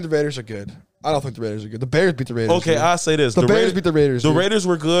don't know. I think the Raiders are good. I don't think the Raiders are good. The Bears beat the Raiders. Okay, dude. I'll say this. The Bears beat the Raiders. The dude. Raiders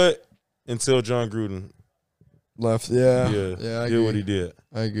were good until John Gruden left. Yeah, I agree. did what he did.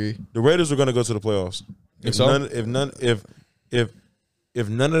 I agree. The Raiders were going to go to the playoffs. Think so? If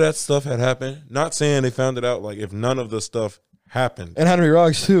none of that stuff had happened, not saying they found it out, like if none of the stuff happened, And Henry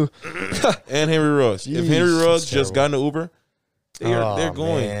Ruggs too. and Henry Ruggs, if Jeez, Henry Ruggs that's just got in the Uber, they're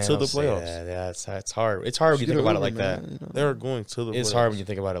going man, to the don't say playoffs. that. Yeah, it's hard. It's hard when you think about it like that. They're going to the playoffs. It's hard when you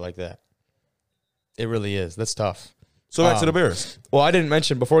think about it like that. It really is. That's tough. So back to the Bears. Well, I didn't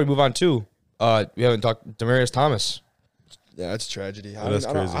mention before we move on too. We haven't talked Demarius Thomas. Yeah, it's a tragedy. How That's did,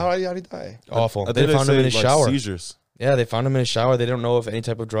 I don't- crazy. how did he die? Awful. I They think found him in his say, shower. Seizures. Yeah, they found him in his shower. They don't know if any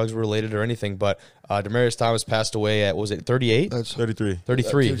type of drugs were related or anything. But Demarius Thomas passed away at, was it 38? That's 33.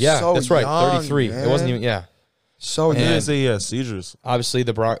 33. Dude, Yeah, so that's right. young, 33. It wasn't man. even. Yeah. so He And- young. didn't say he had seizures. Obviously,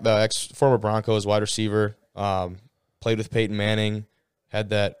 the former Broncos wide receiver, played with Peyton Manning, had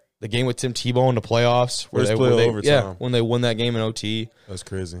the game with Tim Tebow in the playoffs First play of overtime. when they won that game in OT. That's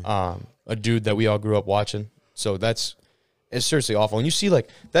crazy. A dude that we all grew up watching. So it's seriously awful. And you see, like,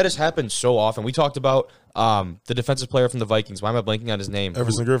 that has happened so often. We talked about the defensive player from the Vikings. Why am I blanking on his name?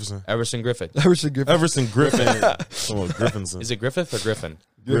 Everson Griffin. Everson Griffith. Everson Griffin. Everson Griffin. Griffinson. Is it Griffith or Griffin?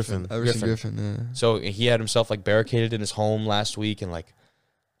 Griffin. Everson Griffin. Yeah. So he had himself, like, barricaded in his home last week. And, like,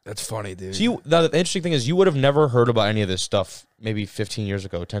 That's funny, dude. so the interesting thing is you would have never heard about any of this stuff maybe 15 years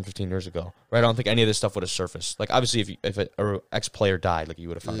ago, 10, 15 years ago, right? I don't think any of this stuff would have surfaced. Like, obviously, if an ex-player died, like, you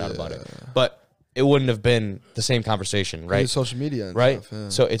would have found out about it. But it wouldn't have been the same conversation, right? Social media, and Right? stuff, yeah.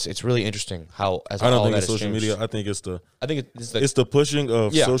 So it's really interesting how as I don't all think that it's has social changed. media. I think it's the I think it's the it's the pushing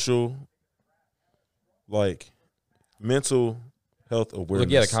of Yeah. social, like, mental health awareness.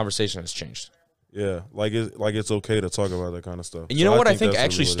 like, yeah, the conversation has changed. Yeah, like it's okay to talk about that kind of stuff. And you know what I think that's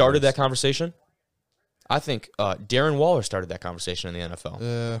actually really what it started is. that conversation? I think Darren Waller started that conversation in the NFL.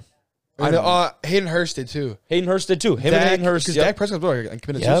 Yeah. I And, don't- Hayden Hurst did too. Him and Hayden Hurst. Because Yep. Dak Prescott was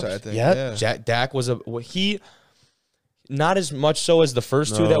committed Yep. suicide, I think. Yep. Yeah. Dak was he not as much so as the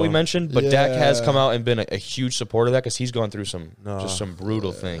first two that we No. mentioned, but Dak has Yeah. come out and been a huge supporter of that because he's gone through some No. just some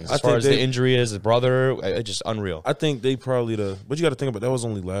brutal things. I As far think as the they- injury is, his brother, just unreal. I think they probably but you got to think about that was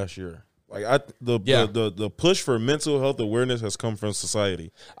only last year. Like Yeah. the push for mental health awareness has come from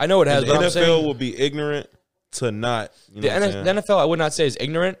society. I know it has, And but the I'm NFL saying will be ignorant to not. You know the what I'm saying? NFL, I would not say is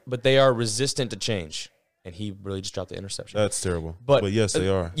ignorant, but they are resistant to change. And he really just dropped the interception. That's terrible. But yes, they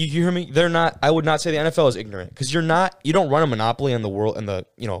are. You hear me? They're not. I would not say the NFL is ignorant because you're not. You don't run a monopoly in the world in the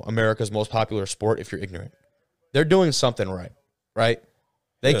America's most popular sport if you're ignorant. They're doing something right, right?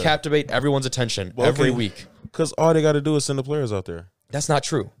 They Yeah. captivate everyone's attention Well, every okay. week. Because all they got to do is send the players out there. That's not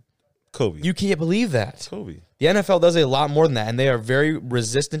true. Kobe. You can't believe that. Kobe. The NFL does a lot more than that, and they are very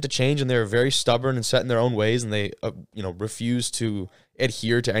resistant to change, and they are very stubborn and set in their own ways, and they refuse to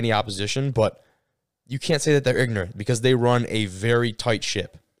adhere to any opposition. But you can't say that they're ignorant because they run a very tight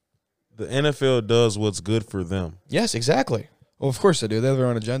ship. The NFL does what's good for them. Yes, exactly. Well, of course they do. They have their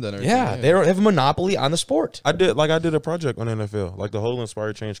own agenda and everything. Yeah, they don't have a monopoly on the sport. I did a project on NFL, like the whole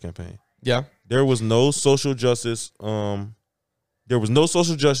Inspired Change campaign. Yeah. There was no social justice. There was no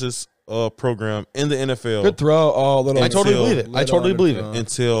social justice program in the NFL Good throw. Oh, little. I totally Until- believe it. I totally believe it.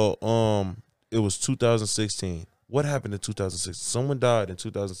 until it was 2016. What happened in 2016? Someone died in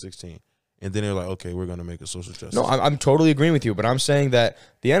 2016, and then they're like, okay, we're gonna make a social justice. No, I'm totally agreeing with you, but I'm saying that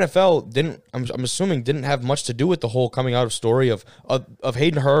the NFL didn't. I'm assuming didn't have much to do with the whole coming out of story of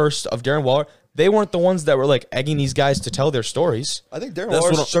Hayden Hurst, of Darren Waller. They weren't the ones that were like egging these guys to tell their stories. I think Darren That's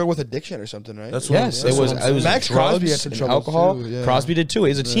Waller what I'm- struggled with addiction or something, right? That's what Yes, that's it was. what I'm It was Max drugs Crosby had some and trouble alcohol. too, yeah. Crosby did too.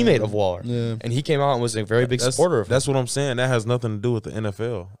 He's a teammate of Waller, Yeah. and he came out and was a very big That's- supporter of him. That's what I'm saying. That has nothing to do with the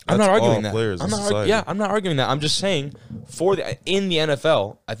NFL. I'm That's not arguing all that. Players I'm in not society. I'm not arguing that. I'm just saying in the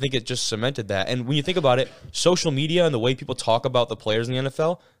NFL, I think it just cemented that. And when you think about it, social media and the way people talk about the players in the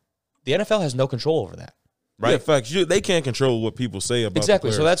NFL has no control over that. right? Yeah, facts. They can't control what people say about exactly.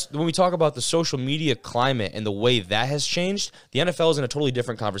 the So players. that's when we talk about the social media climate and the way that has changed. The NFL is in a totally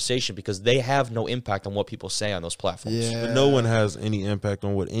different conversation because they have no impact on what people say on those platforms. Yeah. But no one has any impact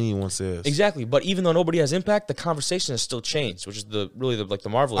on what anyone says. Exactly. But even though nobody has impact, the conversation has still changed, which is the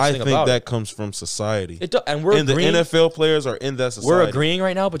marvelous I thing think about that it. comes from society. And we're agreeing. The NFL players are in that society. We're agreeing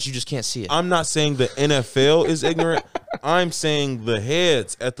right now, but you just can't see it. I'm not saying the NFL is ignorant. I'm saying the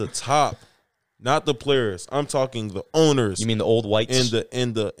heads at the top, not the players. I'm talking the owners. You mean the old whites?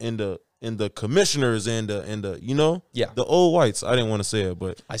 and the commissioners and the Yeah. the old whites. I didn't want to say it,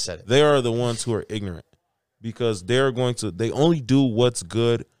 but I said it. they are the ones who are ignorant because they only do what's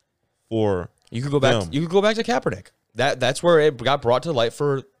good for You could go back. them. You could go back to Kaepernick. That's where it got brought to light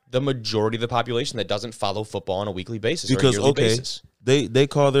for the majority of the population that doesn't follow football on a weekly basis because or a yearly basis. they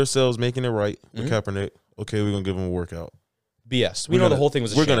call themselves making it right with Kaepernick. Okay, we're gonna give them a workout. BS. We know the whole thing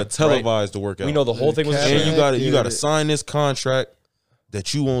was a We're sham, gonna televise the workout. We know the whole thing was a and sham. you gotta sign this contract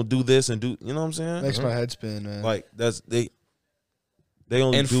that you won't do this and do. You know what I'm saying? Makes my head spin, man. Like they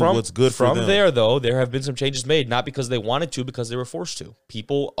only And do from what's good for them. From there, though, there have been some changes made, not because they wanted to, because they were forced to.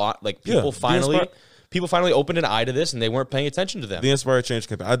 People finally opened an eye to this, and they weren't paying attention to them. The Inspired Change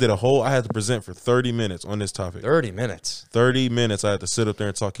campaign. I had to present for 30 minutes on this topic. 30 minutes. 30 minutes I had to sit up there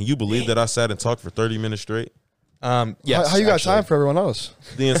and talk. Can you believe that I sat and talked for 30 minutes straight? Yes. How you got actually. time for everyone else?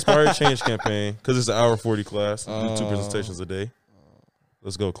 The Inspired Change campaign, because it's an hour 40 class. We do 2 presentations a day.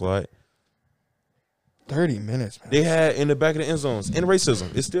 Let's go, Clyde. 30 minutes, man. They had in the back of the end zones. And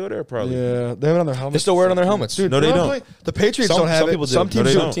racism. It's still there, probably. Yeah, they have it on their helmets. They still wear it on their helmets. Dude, No, they you know don't. what I'm saying? The Patriots don't have Some it. people do. Some teams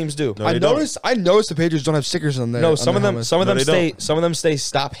they do. don't. Teams do. No, I they don't. noticed the Patriots don't have stickers on there. No, some of them. No, Some of them they stay. don't. Some of them stay.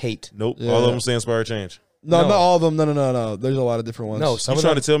 Stop hate. Nope. Yeah. All of them say Inspired Change. No, No. not all of them. No. There's a lot of different ones. No, You some of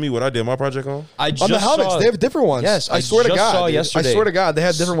trying them. to tell me what I did my project on? I just On the helmets, saw, they have different ones. Yes, I swear to just God. saw dude. yesterday. I swear to God, they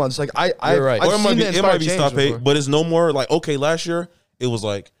have different ones. Like You're right. I've Or it might seen be, the it Inspired might be Change stop hate, before. but it's no more like, okay, last year it was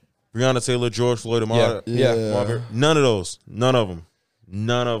like Breonna Taylor, George Floyd, and all Yeah. that. None of those. None of them.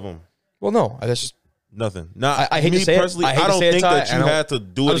 Well, no, that's just. Nothing. Now, I hate me to say personally, it. I hate to don't say it, think Ty, that you and had to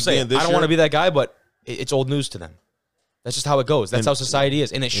do it again this year. I don't want to be that guy, but it's old news to them. That's just how it goes. That's how society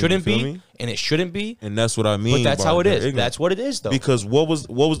is, and it shouldn't feel be. me? And it shouldn't be. And that's what I mean. But that's by how it they're is. ignorant. That's what it is, though. Because what was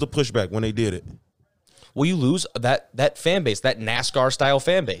the pushback when they did it? Well, you lose that fan base, that NASCAR style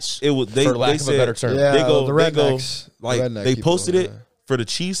fan base. It was for lack of a better term. Yeah, they go the they go rednecks. like Redneck they people, posted it yeah. for the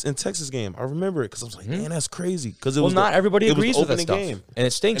Chiefs and Texas game. I remember it because I was like, man, that's crazy. Because Well, not everybody agrees with that opening stuff, game. and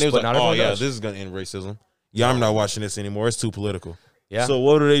it stinks. And it was but like, not oh everyone yeah, does. this is gonna end racism. Yeah, I'm not watching this anymore. It's too political. Yeah. So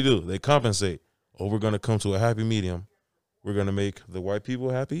what do? They compensate. Oh, we're gonna come to a happy medium. We're gonna make the white people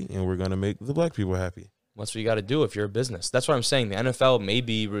happy, and we're gonna make the black people happy. That's what you got to do if you're a business. That's what I'm saying. The NFL may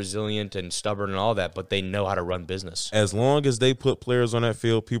be resilient and stubborn and all that, but they know how to run business. As long as they put players on that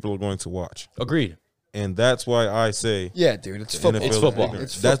field, people are going to watch. Agreed. And that's why I say Yeah, dude, it's the football. NFL It's is football. ignorant.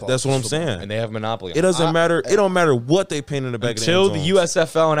 It's That's football. that's what I'm It's football. saying. And they have monopoly. It doesn't matter. It don't matter what they paint in the back Until of the the end zones.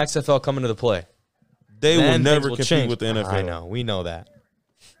 USFL and XFL come into the play. They will Then never things will compete change. with the NFL. I know. We know that.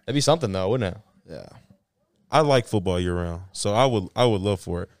 That'd be something, though, wouldn't it? Yeah. I like football year round, so I would love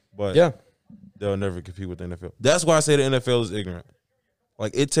for it. But Yeah. they'll never compete with the NFL. That's why I say the NFL is ignorant.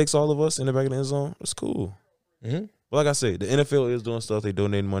 Like it takes all of us in the back of the end zone. It's cool. Mhm. But like I say, the NFL is doing stuff. They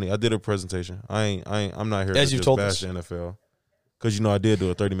donating money. I did a presentation. I'm not here As to you just told bash us. the NFL. Because I did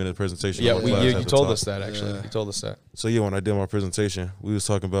do a 30-minute presentation. Yeah, on the class you at the told top. us that, actually. Yeah. You told us that. So yeah, when I did my presentation, we was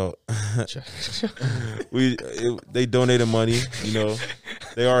talking about they donated money. You know,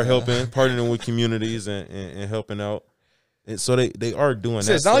 they are helping, partnering with communities and helping out. And so they are doing that.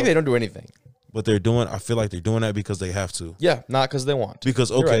 It's not like stuff, they don't do anything. but they're doing. I feel like they're doing that because they have to. Yeah, not because they want to.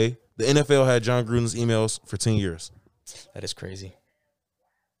 Because You're okay, right. the NFL had John Gruden's emails for 10 years, That is crazy.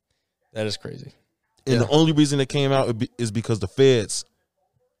 That is crazy. and Yeah. the only reason it came out is because the feds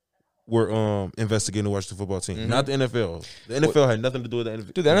were investigating the Washington football team, not the NFL. The NFL had nothing to do with the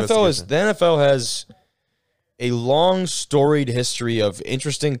NFL. Dude, the NFL has a long storied history of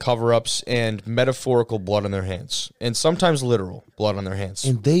interesting cover-ups and metaphorical blood on their hands, and sometimes literal blood on their hands.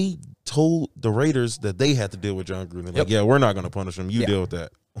 And they told the Raiders that they had to deal with John Gruden. Like, Yep. yeah, we're not going to punish him. You Yeah. deal with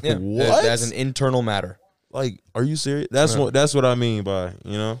that. Yeah, What? As an internal matter. Like, are you serious? That's what I mean by,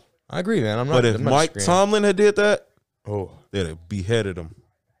 you know. I agree, man. But if Mike Tomlin had did that, oh, they'd have beheaded him.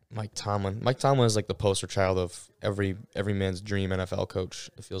 Mike Tomlin is like the poster child of every man's dream NFL coach.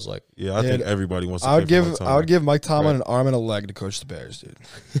 It feels like. Yeah, I think everybody wants to I would play for Mike give Tomlin. I would give Mike Tomlin Right. an arm and a leg to coach the Bears, dude.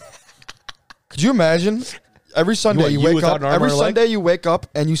 Could you imagine? Every Sunday what, you you wake without up. an arm Every or a leg? Sunday you wake up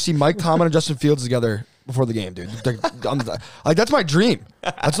and you see Mike Tomlin and Justin Fields together before the game, dude. Like that's my dream.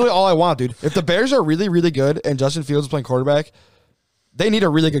 That's really all I want, dude. If the Bears are really, really good and Justin Fields is playing quarterback, they need a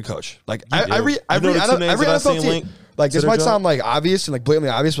really good coach. Like every NFL team. Like this might sound like obvious and like blatantly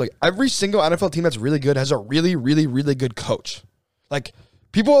obvious, but like every single NFL team that's really good has a really, really, really good coach. Like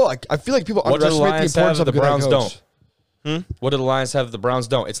people, like I feel like people underestimate the importance of a good head coach. What do the Lions have that the Browns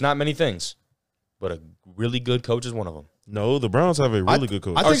don't? It's not many things, but a really good coach is one of them. No, the Browns have a really good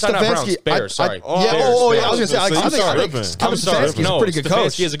coach. I think Stefanski. Bears, sorry. Yeah. I was gonna say. I think Stefanski's a pretty good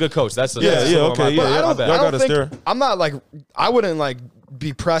coach. Stefanski is a good coach. That's the okay. I don't think. I'm not like. I wouldn't like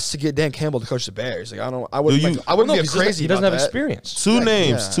be pressed to get Dan Campbell to coach the Bears. Like I wouldn't be crazy. He doesn't have that. experience. Two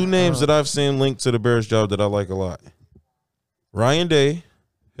names that I've seen linked to the Bears job that I like a lot. Ryan Day,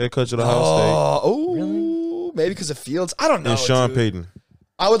 head coach of Ohio State. Oh, maybe because of Fields. I don't know. And Sean Payton.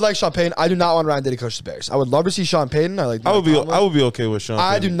 I would like Sean Payton. I do not want Ryan Day to coach the Bears. I would love to see Sean Payton. I would be okay with Sean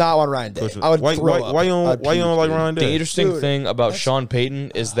Payton. I do not want Ryan Day. I would why you don't like Ryan Day? The interesting thing about Sean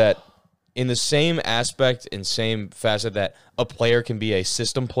Payton is that in the same aspect and same facet that a player can be a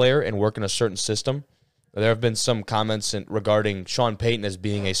system player and work in a certain system, there have been some comments regarding Sean Payton as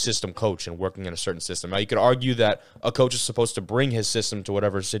being a system coach and working in a certain system. Now, you could argue that a coach is supposed to bring his system to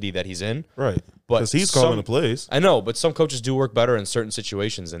whatever city that he's in. Right. But because he's calling the plays. I know, but some coaches do work better in certain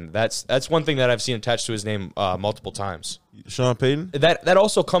situations, and that's one thing that I've seen attached to his name multiple times. Sean Payton? That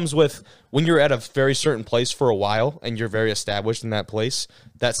also comes with when you're at a very certain place for a while and you're very established in that place,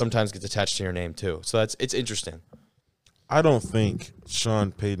 that sometimes gets attached to your name too. So it's interesting. I don't think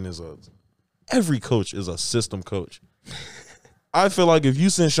Sean Payton every coach is a system coach. I feel like if you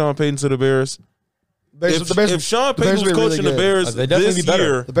send Sean Payton to the Bears, if Sean Payton was coaching the Bears this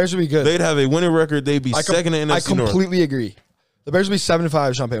year, the Bears would be good. They'd have a winning record. They'd be second in NFC North. I completely agree. The Bears would be 7-5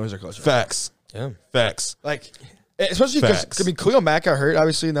 if Sean Payton was their coach. Facts. Yeah. Facts. Like, especially because Khalil Mack got hurt,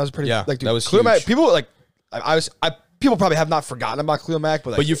 obviously, and that was pretty. Yeah, like, dude, that was Khalil huge. Mack. People like, people probably have not forgotten about Khalil Mack,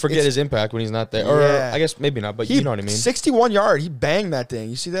 but like, but you forget his impact when he's not there. Or I guess maybe not, but you know what I mean. 61 yard, he banged that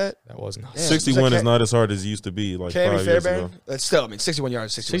thing. You see that? That was not. 61 is not as hard as it used to be. Like Cammy 5 years ago. That's still, 61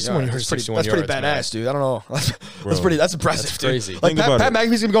 yards. 61 yards. That's pretty badass, dude. I don't know. That's impressive. That's crazy. Like Pat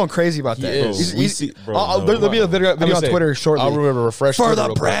McAfee's gonna be going crazy about that. There'll be a video on Twitter shortly. I'll remember refresh for the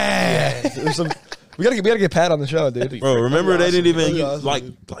brand. We gotta get Pat on the show, dude. Bro, remember they didn't even like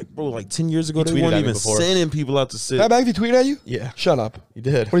 10 years ago they weren't even sending people out to sit. Pat McAfee tweeted at you? Yeah. Shut up. He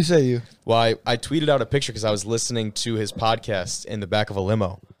did. What did he say to you? Well, I tweeted out a picture because I was listening to his podcast in the back of a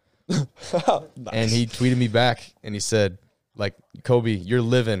limo. Nice. And he tweeted me back and he said, like, Kobe, you're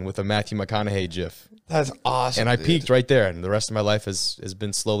living with a Matthew McConaughey gif. That's awesome. And I peaked right there, and the rest of my life has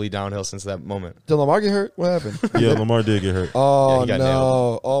been slowly downhill since that moment. Did Lamar get hurt? What happened? Yeah, Lamar did get hurt. Oh, yeah,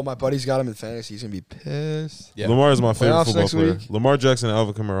 no. Oh, my buddy's got him in fantasy. He's going to be pissed. Yeah. Lamar is my favorite football player. Week? Lamar Jackson and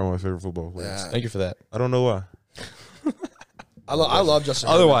Alvin Kamara are my favorite football players. Yeah. Thank you for that. I don't know why. I love Justin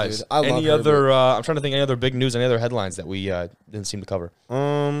Otherwise, Herbert, any other I'm trying to think any other big news, any other headlines that we didn't seem to cover.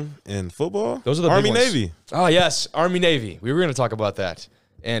 In football? Those are the Army big ones. Navy. Oh, yes, Army Navy. We were going to talk about that.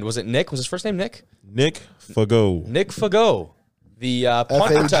 And was it Nick? Was his first name Nick? Nick Fagot. Nick Fagot. The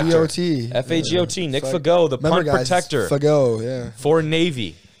punt protector. F-A-G-O-T. Nick Fagot, the punt protector. Fagot, yeah. For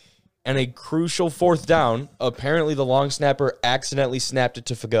Navy. And a crucial fourth down, apparently the long snapper accidentally snapped it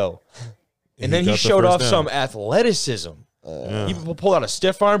to Fagot. And then he showed off some athleticism. He pulled out a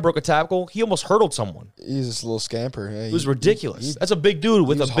stiff arm, broke a tackle. He almost hurdled someone. He's this little scamper. Yeah, it was ridiculous. That's a big dude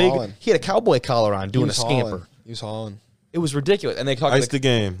with a big... He had a cowboy collar on doing a scamper. He was hauling. It was ridiculous. And they talked the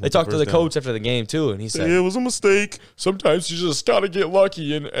game. They talked to the coach after the game, too, and he said... It was a mistake. Sometimes you just gotta get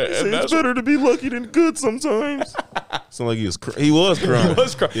lucky, and it's better to be lucky than good sometimes. Sound like he was crying. He was crying.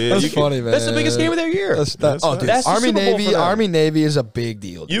 Yeah, that's funny, man. That's the biggest game of their year. Dude, Army Navy is a big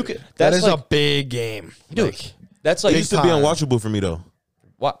deal. That is a big game. Dude, that's like... It used to be unwatchable for me, though.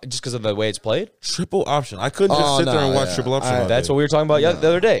 What? Just because of the way it's played? Triple option. I couldn't just sit there and watch triple option. That's what we were talking about the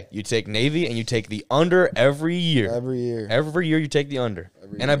other day. You take Navy and you take the under every year. Every year you take the under.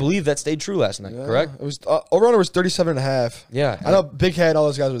 And I believe that stayed true last night, correct? It was over-under was 37.5. Yeah. I know Big Head, all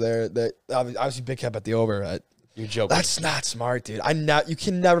those guys were there. Obviously, Big Head bet the over. You're joking. That's not smart, dude. You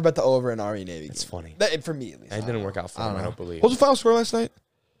can never bet the over in Army Navy. It's funny. For me, at least. It didn't work out for him, I don't believe. What was the final score last night?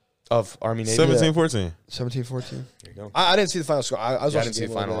 Of Army Navy? 17-14. 17-14. There you go. I didn't see the final score. I didn't see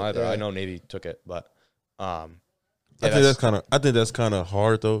the final either. I know Navy took it, but I think that's kind of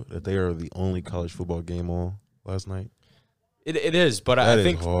hard though that they are the only college football game on last night. It is, but I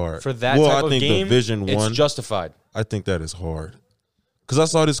think hard. For that type of game, Division it's 1, justified. I think that is hard. Because I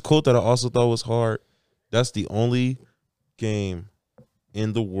saw this quote that I also thought was hard. That's the only game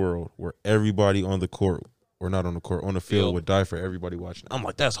in the world where everybody on the court, or not on the court, on the field would die for everybody watching. I'm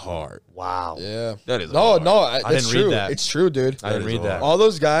like, that's hard. Wow. Yeah. That is hard. I didn't read that. It's true, dude. I didn't read that. All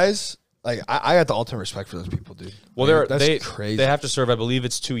those guys, Like I got the ultimate respect for those people, dude. Well, that's crazy. They have to serve. I believe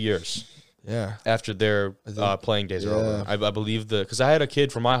it's 2 years. Yeah. After their playing days are over, I believe because I had a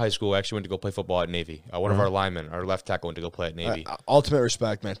kid from my high school who actually went to go play football at Navy. One of our linemen, our left tackle, went to go play at Navy. Ultimate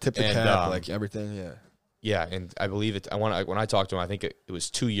respect, man. Tip the cap, like everything. Yeah. Yeah, and I believe it. When I talked to him, I think it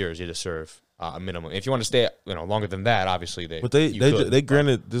was 2 years you had to serve a minimum. If you want to stay, longer than that, obviously they. But they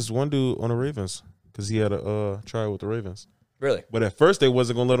granted this one dude on the Ravens because he had a trial with the Ravens. Really? But at first they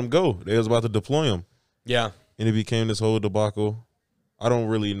wasn't gonna let him go. They was about to deploy him. Yeah. And it became this whole debacle. I don't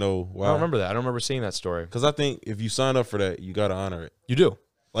really know why. I don't remember that. I don't remember seeing that story. Because I think if you sign up for that, you got to honor it. You do.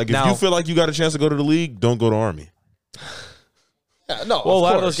 Like, if you feel like you got a chance to go to the league, don't go to Army. Yeah, no. Well, a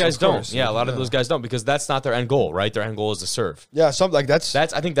lot of those guys don't. Yeah, a lot of those guys don't because that's not their end goal, right? Their end goal is to serve. Yeah, something like that's. I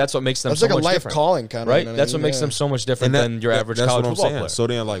think that's what makes them. That's so like a much life different, calling, kind of. right? You know That's what makes them so much different than your average college football player. So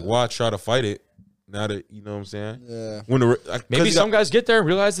then, like, why try to fight it? Now that you know what I'm saying. Yeah. Maybe some guys get there and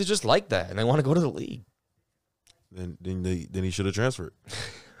realize they just like that and they want to go to the league. Then he should have transferred.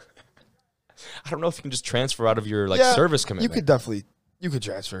 I don't know if you can just transfer out of your service commitment. You could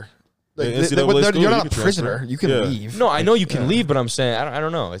transfer. NCAA you're not a prisoner. You can leave. No, I know you can leave, but I'm saying I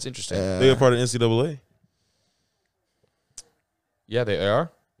don't know. It's interesting. They are part of NCAA. Yeah, they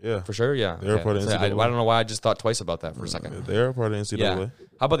are. Yeah, for sure. Yeah, they're part of NCAA. I don't know why I just thought twice about that for a second. They are part of NCAA. Yeah.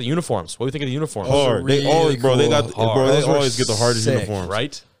 How about the uniforms? What do you think of the uniforms? Hard. They always, bro. They got, bro. They always get the hardest uniforms,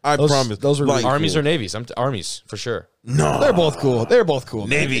 right? I promise. Those are like Armies or Navies. Armies for sure. No, they're both cool. They're both cool.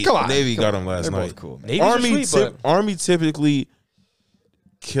 Navy, come on. Navy got them last they're night. Both cool. Army typically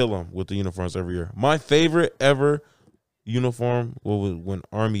kill them with the uniforms every year. My favorite ever uniform was when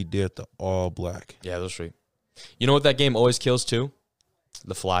Army did the all black. Yeah, those sweet. You know what that game always kills too?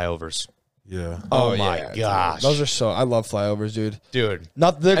 The flyovers. Yeah. Oh my gosh. Those are so. I love flyovers, dude. Dude.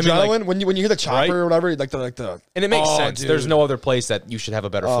 Not the adrenaline when you hear the chopper or whatever, like the. And it makes sense. Dude. There's no other place that you should have a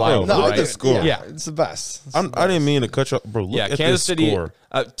better flyover. No, right? the score. Yeah, it's the best. I didn't mean to cut you off, bro. Look at Kansas City. score.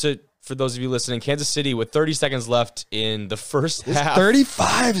 For those of you listening, Kansas City with 30 seconds left in the first half.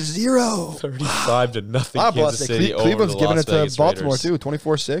 35-0. 35-0. Kansas City over Cleveland's the giving Las it to Vegas Baltimore Raiders. too,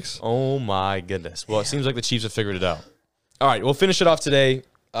 24-6. Oh my goodness. Well, it seems like the Chiefs have figured it out. All right, we'll finish it off today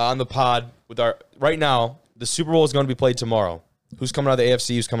on the pod with our. Right now, the Super Bowl is going to be played tomorrow. Who's coming out of the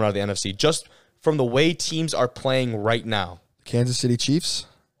AFC? Who's coming out of the NFC? Just from the way teams are playing right now. Kansas City Chiefs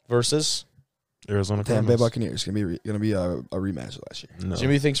versus Arizona Tampa Bay Cardinals. Buccaneers. Gonna be a rematch of last year. No.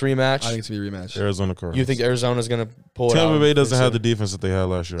 Jimmy thinks rematch. I think it's gonna be a rematch. Arizona Cardinals. You think Arizona's going to pull it out? Tampa Bay doesn't have the defense that they had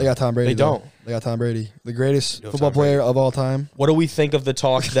last year. They got Tom Brady. They don't. They got Tom Brady, the greatest football player of all time. What do we think of the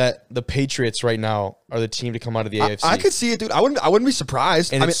talk that the Patriots right now are the team to come out of the AFC? I could see it, dude. I wouldn't be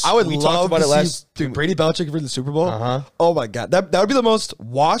surprised. And I would we love talked about to it last. see dude, Brady Belichick for the Super Bowl. Uh-huh. Oh my god, that would be the most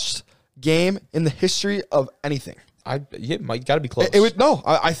watched game in the history of anything. You got to be close.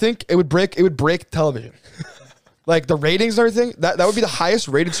 I think it would break television. Like the ratings and everything, that would be the highest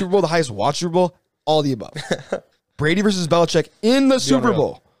rated Super Bowl, the highest watched Super Bowl, all the above. Brady versus Belichick in the Super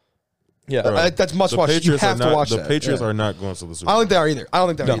Bowl. Yeah, that's must watch. You have to watch that. The Patriots are not going to the Super Bowl. I don't think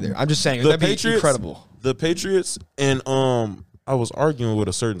they are either. I'm just saying that'd be incredible. The Patriots and I was arguing with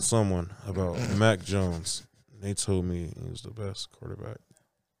a certain someone about Mac Jones. They told me he was the best quarterback.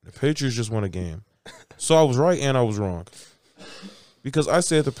 The Patriots just won a game, so I was right and I was wrong because I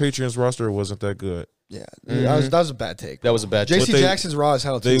said the Patriots roster wasn't that good. Yeah, that was a bad take. That was a bad take. J.C. Jackson's raw as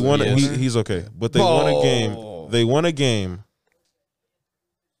hell. They too. won. He's okay, but they won a game. They won a game.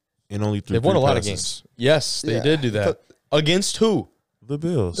 And only threw They've won a lot of passes. games. Yes, they did do that. Against who? The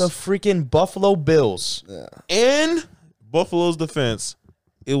Bills. The freaking Buffalo Bills. Yeah. In Buffalo's defense,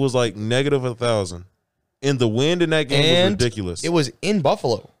 it was like negative 1,000. And the wind in that game was ridiculous. It was in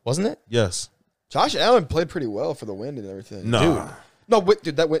Buffalo, wasn't it? Yes. Josh Allen played pretty well for the wind and everything. No.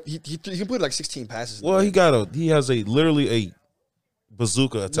 Dude, that went, he completed like 16 passes. Well, he has literally a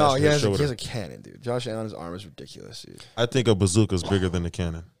bazooka attached to his shoulder. He has a cannon, dude. Josh Allen's arm is ridiculous, dude. I think a bazooka is bigger than a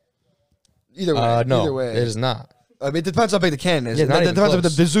cannon. Either way, no, either way, it is not. I mean, it depends how big the cannon is. Yeah, not it even depends close.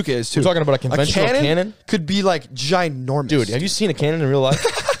 what the bazooka is too. We're talking about a conventional cannon? Could be like ginormous, Dude, have you seen a cannon in real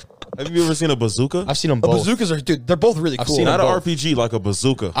life? Have you ever seen a bazooka? I've seen them both. Bazookas are, dude, they're both really cool. seen Not them an both. RPG, like a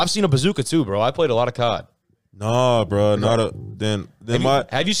bazooka. I've seen a bazooka too, bro. I played a lot of COD. Nah, bro, not a. Then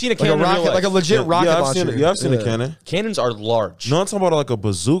Have you seen a like a cannon in real rocket, like like a legit rocket I've launcher. seen it. Yeah, I've seen a cannon. Cannons are large. No, I'm talking about like a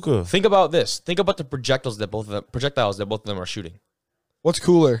bazooka. Think about this. Think about the projectiles that both of them are shooting. What's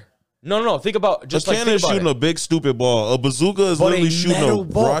cooler? No. Think about just a cannon is shooting a big stupid ball. A bazooka is literally shooting a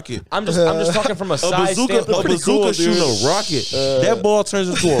rocket. I'm just talking from a size standpoint. A bazooka shooting a rocket. That ball turns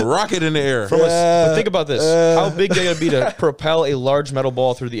into a rocket in the air. But think about this: how big they're gonna be to propel a large metal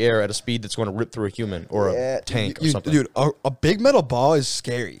ball through the air at a speed that's going to rip through a human or a tank or something. Dude, a big metal ball is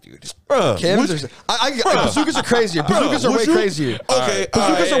scary, dude. Bruh, bazookas are crazier. Bazookas are way crazier. Okay,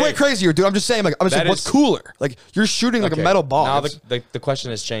 bazookas are way crazier, dude. I'm just saying, what's cooler? Like you're shooting like a metal ball. Now the question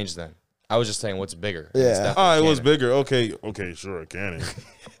has changed. Then I was just saying, what's bigger? Yeah. All right, what's bigger? Okay, sure, a cannon.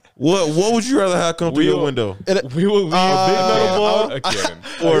 What would you rather have come through your window? We will leave a big metal ball, a cannon,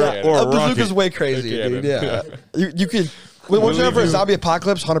 or a bazooka's way crazier, dude. Yeah, you could. What's for a zombie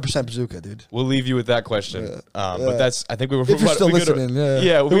apocalypse? 100% bazooka, dude. We'll leave you with that question. But that's, I think we were. If you're still listening,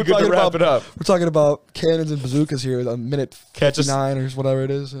 yeah, we're going to wrap it up. We're talking about cannons and bazookas here on minute 59 or whatever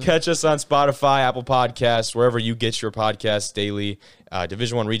it is. Catch us on Spotify, Apple Podcasts, wherever you get your podcasts daily.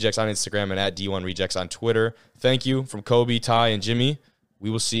 Division One Rejects on Instagram and at D1 Rejects on Twitter. Thank you from Kobe, Ty, and Jimmy. We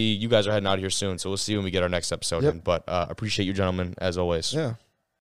will see. You guys are heading out here soon, so we'll see you when we get our next episode in. But appreciate you, gentlemen, as always. Yeah.